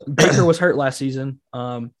Baker was hurt last season,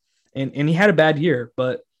 and he had a bad year.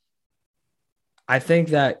 But I think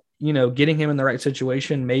that, getting him in the right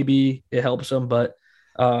situation, maybe it helps him. But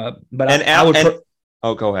I would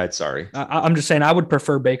go ahead. Sorry. I'm just saying I would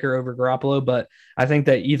prefer Baker over Garoppolo, but I think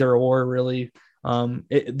that either or really,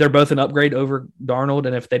 they're both an upgrade over Darnold.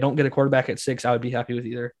 And if they don't get a quarterback at 6, I would be happy with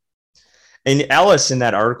either. And Ellis, in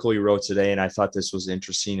that article he wrote today, and I thought this was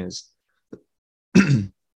interesting, is the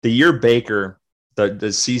year Baker,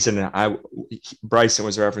 the season Bryson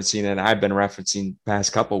was referencing, and I've been referencing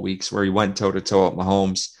past couple of weeks where he went toe-to-toe at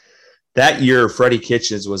Mahomes. That year, Freddie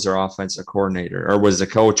Kitchens was their offensive coordinator, or was the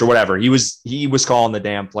coach, or whatever. He was calling the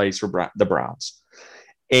damn plays for the Browns.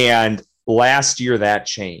 And last year that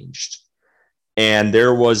changed. And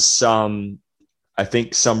there was some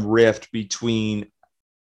rift between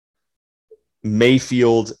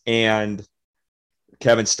Mayfield and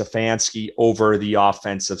Kevin Stefanski over the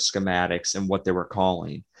offensive schematics and what they were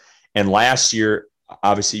calling. And last year,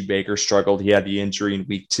 obviously Baker struggled. He had the injury in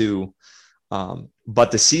week 2.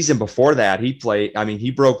 But the season before that, he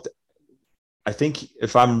broke, I think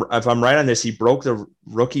if I'm right on this, he broke the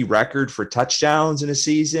rookie record for touchdowns in a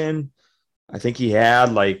season. I think he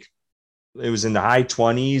had it was in the high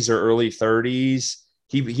 20s or early 30s.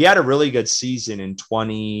 He had a really good season in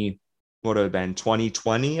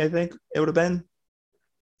 2020, I think it would have been.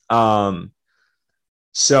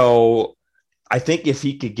 So I think if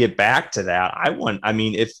he could get back to that,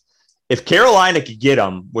 if Carolina could get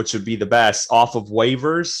him, which would be the best, off of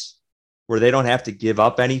waivers where they don't have to give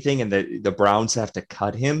up anything and the Browns have to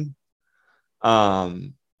cut him,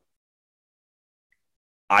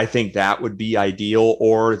 I think that would be ideal.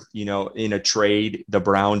 Or, in a trade, the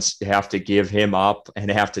Browns have to give him up and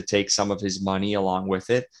have to take some of his money along with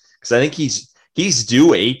it. Because I think he's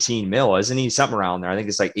due 18 mil, isn't he? Something around there. I think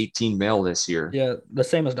it's like 18 mil this year. Yeah, the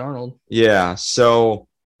same as Darnold. Yeah, so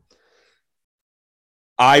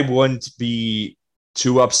I wouldn't be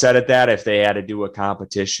too upset at that if they had to do a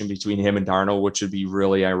competition between him and Darnold, which would be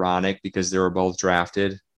really ironic because they were both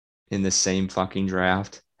drafted in the same fucking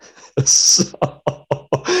draft. So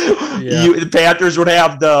the Panthers would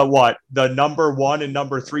have the number 1 and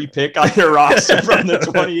number 3 pick on their roster from the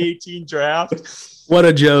 2018 draft. What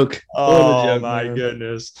a joke. My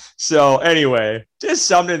goodness. So anyway, just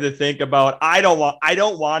something to think about. I don't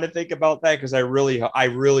want to think about that because I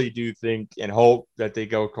really do think and hope that they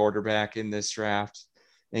go quarterback in this draft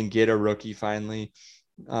and get a rookie finally.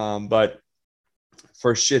 But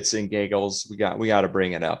for shits and giggles, we got to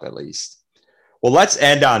bring it up at least. Well, let's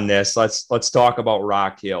end on this. Let's talk about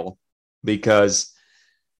Rock Hill, because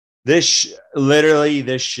this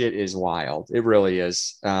shit is wild. It really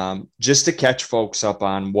is. Just to catch folks up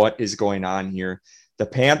on what is going on here, the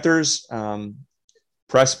Panthers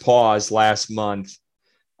pressed pause last month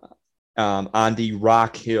on the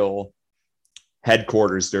Rock Hill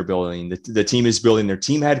headquarters they're building. The team is building their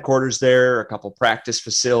team headquarters there, a couple practice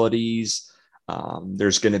facilities.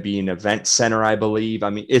 There's going to be an event center, I believe. I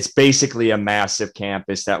mean, it's basically a massive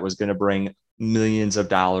campus that was going to bring millions of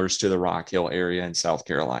dollars to the Rock Hill area in South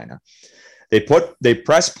Carolina. They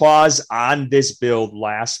pressed pause on this build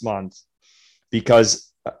last month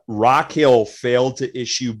because Rock Hill failed to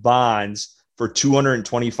issue bonds for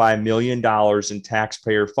 $225 million in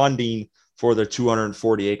taxpayer funding for the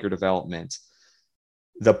 240-acre development.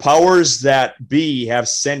 The powers that be have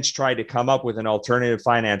since tried to come up with an alternative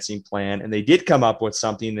financing plan, and they did come up with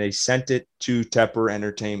something. They sent it to Tepper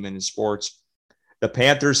Entertainment and Sports. The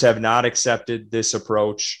Panthers have not accepted this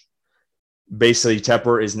approach. Basically,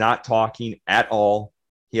 Tepper is not talking at all.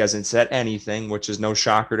 He hasn't said anything, which is no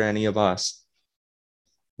shocker to any of us.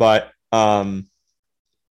 But on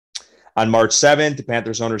March 7th, the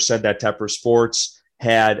Panthers owner said that Tepper Sports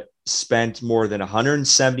had spent more than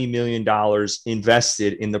 $170 million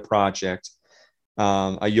invested in the project.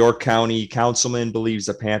 A York County councilman believes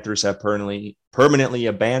the Panthers have permanently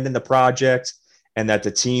abandoned the project and that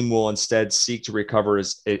the team will instead seek to recover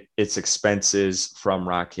its expenses from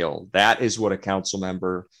Rock Hill. That is what a council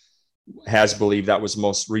member has believed. That was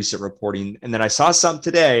most recent reporting. And then I saw something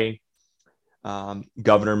today.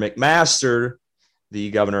 Governor McMaster,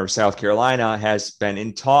 the governor of South Carolina, has been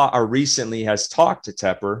in talk, or recently has talked to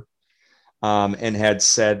Tepper, and had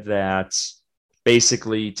said that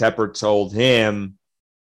basically Tepper told him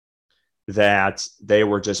that they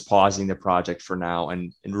were just pausing the project for now,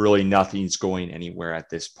 and really nothing's going anywhere at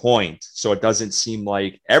this point. So it doesn't seem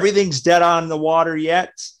like everything's dead on the water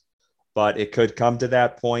yet, but it could come to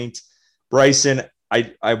that point. Bryson,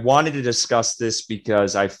 I wanted to discuss this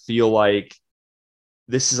because I feel like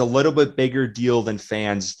this is a little bit bigger deal than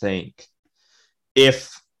fans think.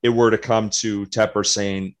 If it were to come to Tepper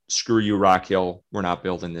saying, screw you, Rock Hill, we're not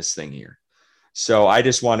building this thing here. So I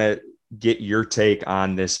just want to get your take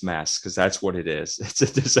on this mess, because that's what it is. It's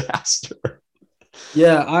a disaster.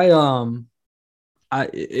 Yeah,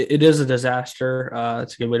 it is a disaster.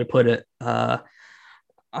 It's a good way to put it. I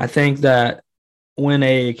think that when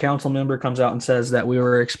a council member comes out and says that we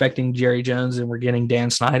were expecting Jerry Jones and we're getting Dan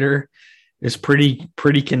Snyder, is pretty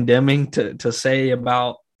condemning to say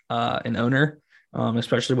about an owner,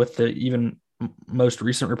 especially with the even most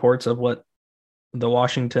recent reports of what the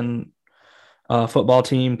Washington football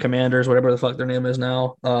team, Commanders, whatever the fuck their name is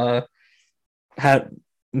now, hiding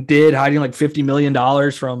like $50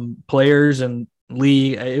 million from players and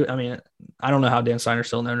league. I mean, I don't know how Dan Snyder's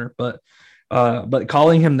still an owner, but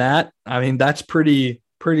calling him that, I mean, that's pretty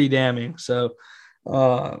damning. So,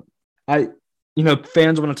 fans want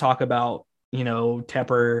to talk about,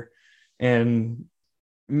 Tepper and,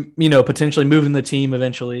 potentially moving the team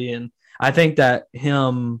eventually. And I think that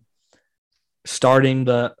him starting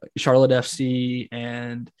the Charlotte FC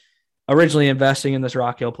and originally investing in this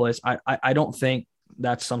Rock Hill place, I don't think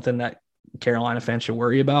that's something that Carolina fans should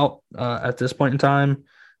worry about at this point in time.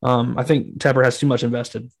 I think Tepper has too much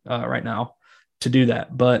invested right now to do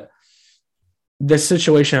that. But this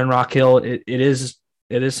situation in Rock Hill, it is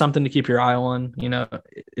something to keep your eye on.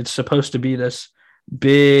 It's supposed to be this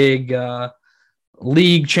big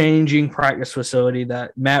league-changing practice facility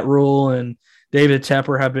that Matt Rule and David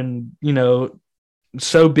Tepper have been,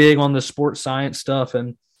 so big on the sports science stuff,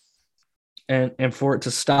 and for it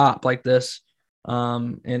to stop like this,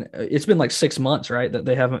 and it's been like 6 months, right, that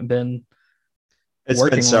they haven't been. It's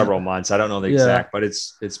been several months. I don't know the exact, but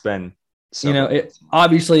it's been.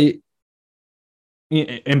 Obviously,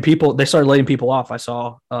 and they started laying people off. I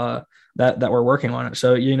saw that were working on it.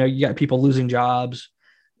 So you got people losing jobs,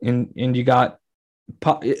 and you got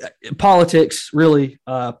politics really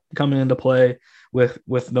coming into play with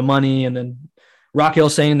the money, and then Rock Hill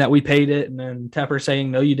saying that we paid it, and then Tepper saying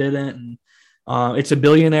no, you didn't. And it's a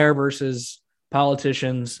billionaire versus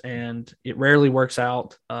politicians, and it rarely works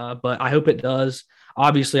out. But I hope it does.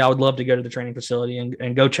 Obviously, I would love to go to the training facility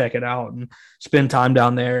and go check it out and spend time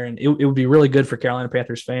down there. And it would be really good for Carolina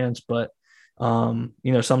Panthers fans. But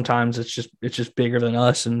sometimes it's just bigger than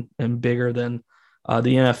us and bigger than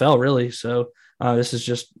the NFL, really. So this is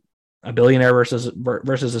just a billionaire versus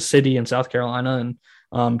a city in South Carolina,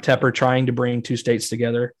 and Tepper trying to bring two states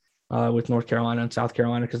together with North Carolina and South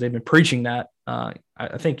Carolina, because they've been preaching that. I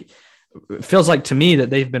think it feels like to me that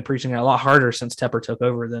they've been preaching it a lot harder since Tepper took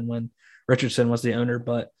over than when Richardson was the owner.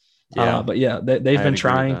 But they've been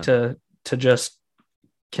trying to just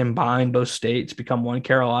combine both states, become one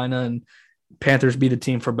Carolina, and Panthers be the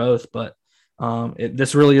team for both. But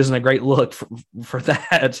this really isn't a great look for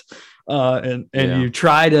that. You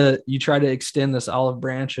try to extend this olive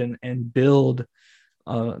branch and build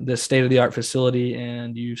this state-of-the-art facility,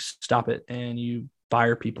 and you stop it and you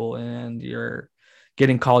fire people, and you're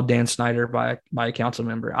getting called Dan Snyder by a council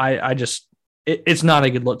member. I just it's not a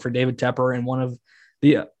good look for David Tepper and one of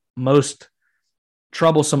the most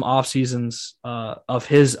troublesome off seasons of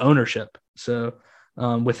his ownership. So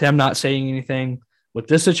with him not saying anything with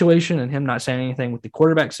this situation and him not saying anything with the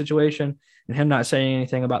quarterback situation and him not saying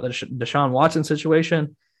anything about the Deshaun Watson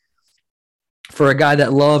situation, for a guy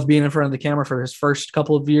that loved being in front of the camera for his first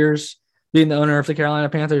couple of years, being the owner of the Carolina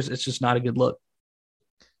Panthers, it's just not a good look.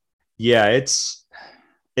 Yeah, it's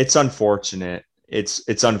unfortunate.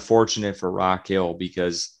 It's unfortunate for Rock Hill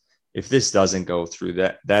because if this doesn't go through,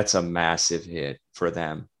 that's a massive hit for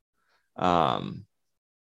them.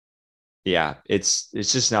 Yeah, it's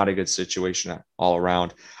just not a good situation all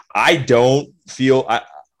around. I don't feel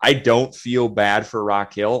bad for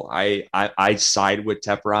Rock Hill. I side with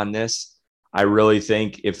Tepper on this. I really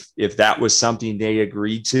think if that was something they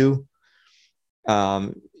agreed to,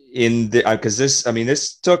 because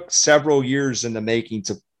this took several years in the making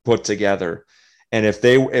to put together. And if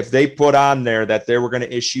they put on there that they were going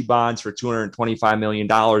to issue bonds for $225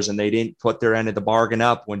 million and they didn't put their end of the bargain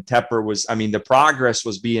up when Tepper was, the progress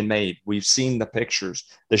was being made. We've seen the pictures.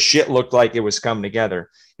 The shit looked like it was coming together.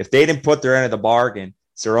 If they didn't put their end of the bargain,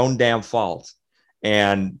 it's their own damn fault.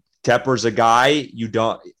 And Tepper's a guy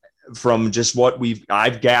from just what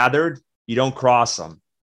I've gathered, you don't cross him.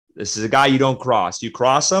 This is a guy you don't cross. You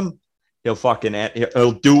cross him, he'll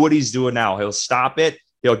do what he's doing now. He'll stop it.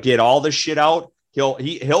 He'll get all the shit out. He'll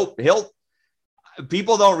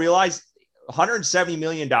people don't realize $170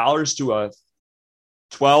 million to a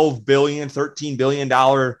 $12 billion, $13 billion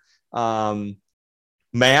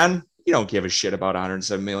man. You don't give a shit about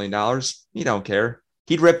 $107 million. You don't care.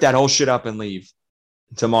 He'd rip that whole shit up and leave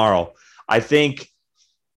tomorrow. I think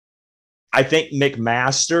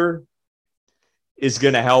McMaster is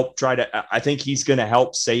going to help I think he's going to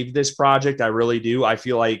help save this project. I really do. I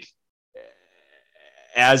feel like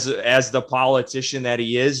as the politician that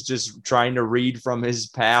he is, just trying to read from his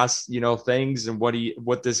past, things and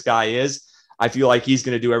what this guy is, I feel like he's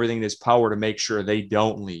going to do everything in his power to make sure they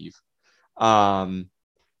don't leave. From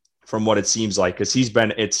what it seems like, because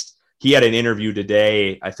he had an interview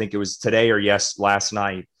today. I think it was today or last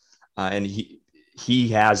night. And he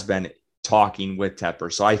has been talking with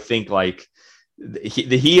Tepper. So I think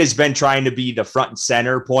he has been trying to be the front and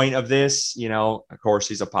center point of this. Of course,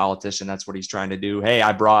 he's a politician. That's what he's trying to do. Hey,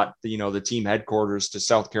 I brought the team headquarters to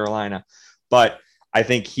South Carolina, but I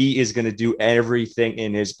think he is going to do everything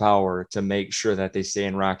in his power to make sure that they stay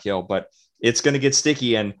in Rock Hill, but it's going to get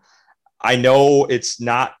sticky. And I know it's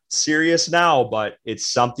not serious now, but it's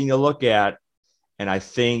something to look at. And I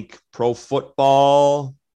think Pro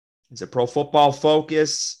Football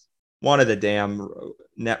Focus, one of the damn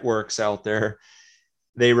networks out there,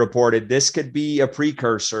 they reported this could be a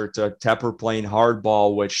precursor to Tepper playing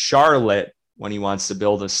hardball with Charlotte when he wants to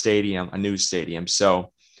build a new stadium.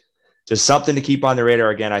 So just something to keep on the radar.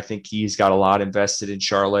 Again, I think he's got a lot invested in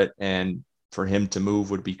Charlotte, and for him to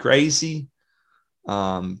move would be crazy.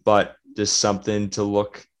 But just something to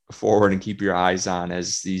look forward and keep your eyes on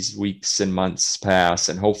as these weeks and months pass,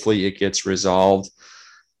 and hopefully it gets resolved,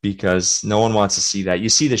 because no one wants to see that. You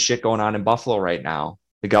see the shit going on in Buffalo right now.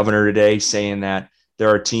 The governor today saying that there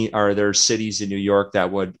are cities in New York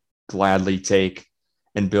that would gladly take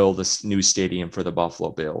and build a new stadium for the Buffalo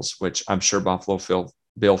Bills, which I'm sure Buffalo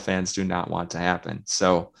Bill fans do not want to happen.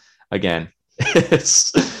 So again,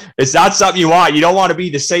 it's not something you want. You don't want to be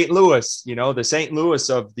the St. Louis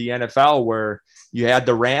of the NFL, where you had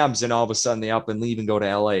the Rams and all of a sudden they up and leave and go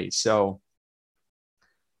to LA. So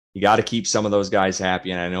you got to keep some of those guys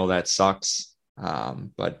happy. And I know that sucks,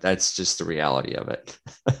 but that's just the reality of it.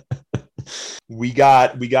 We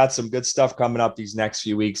got some good stuff coming up these next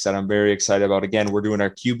few weeks that I'm very excited about. Again, we're doing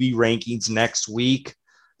our QB rankings next week.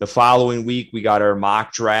 The following week, we got our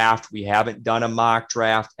mock draft. We haven't done a mock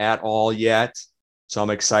draft at all yet, so I'm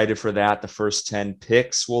excited for that. The first 10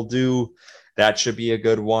 picks we'll do. That should be a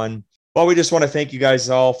good one. Well, we just want to thank you guys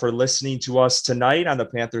all for listening to us tonight on the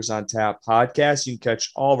Panthers on Tap podcast. You can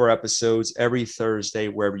catch all of our episodes every Thursday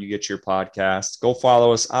wherever you get your podcasts. Go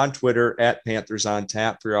follow us on Twitter at Panthers on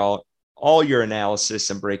Tap for all your analysis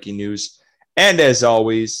and breaking news. And as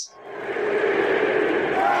always,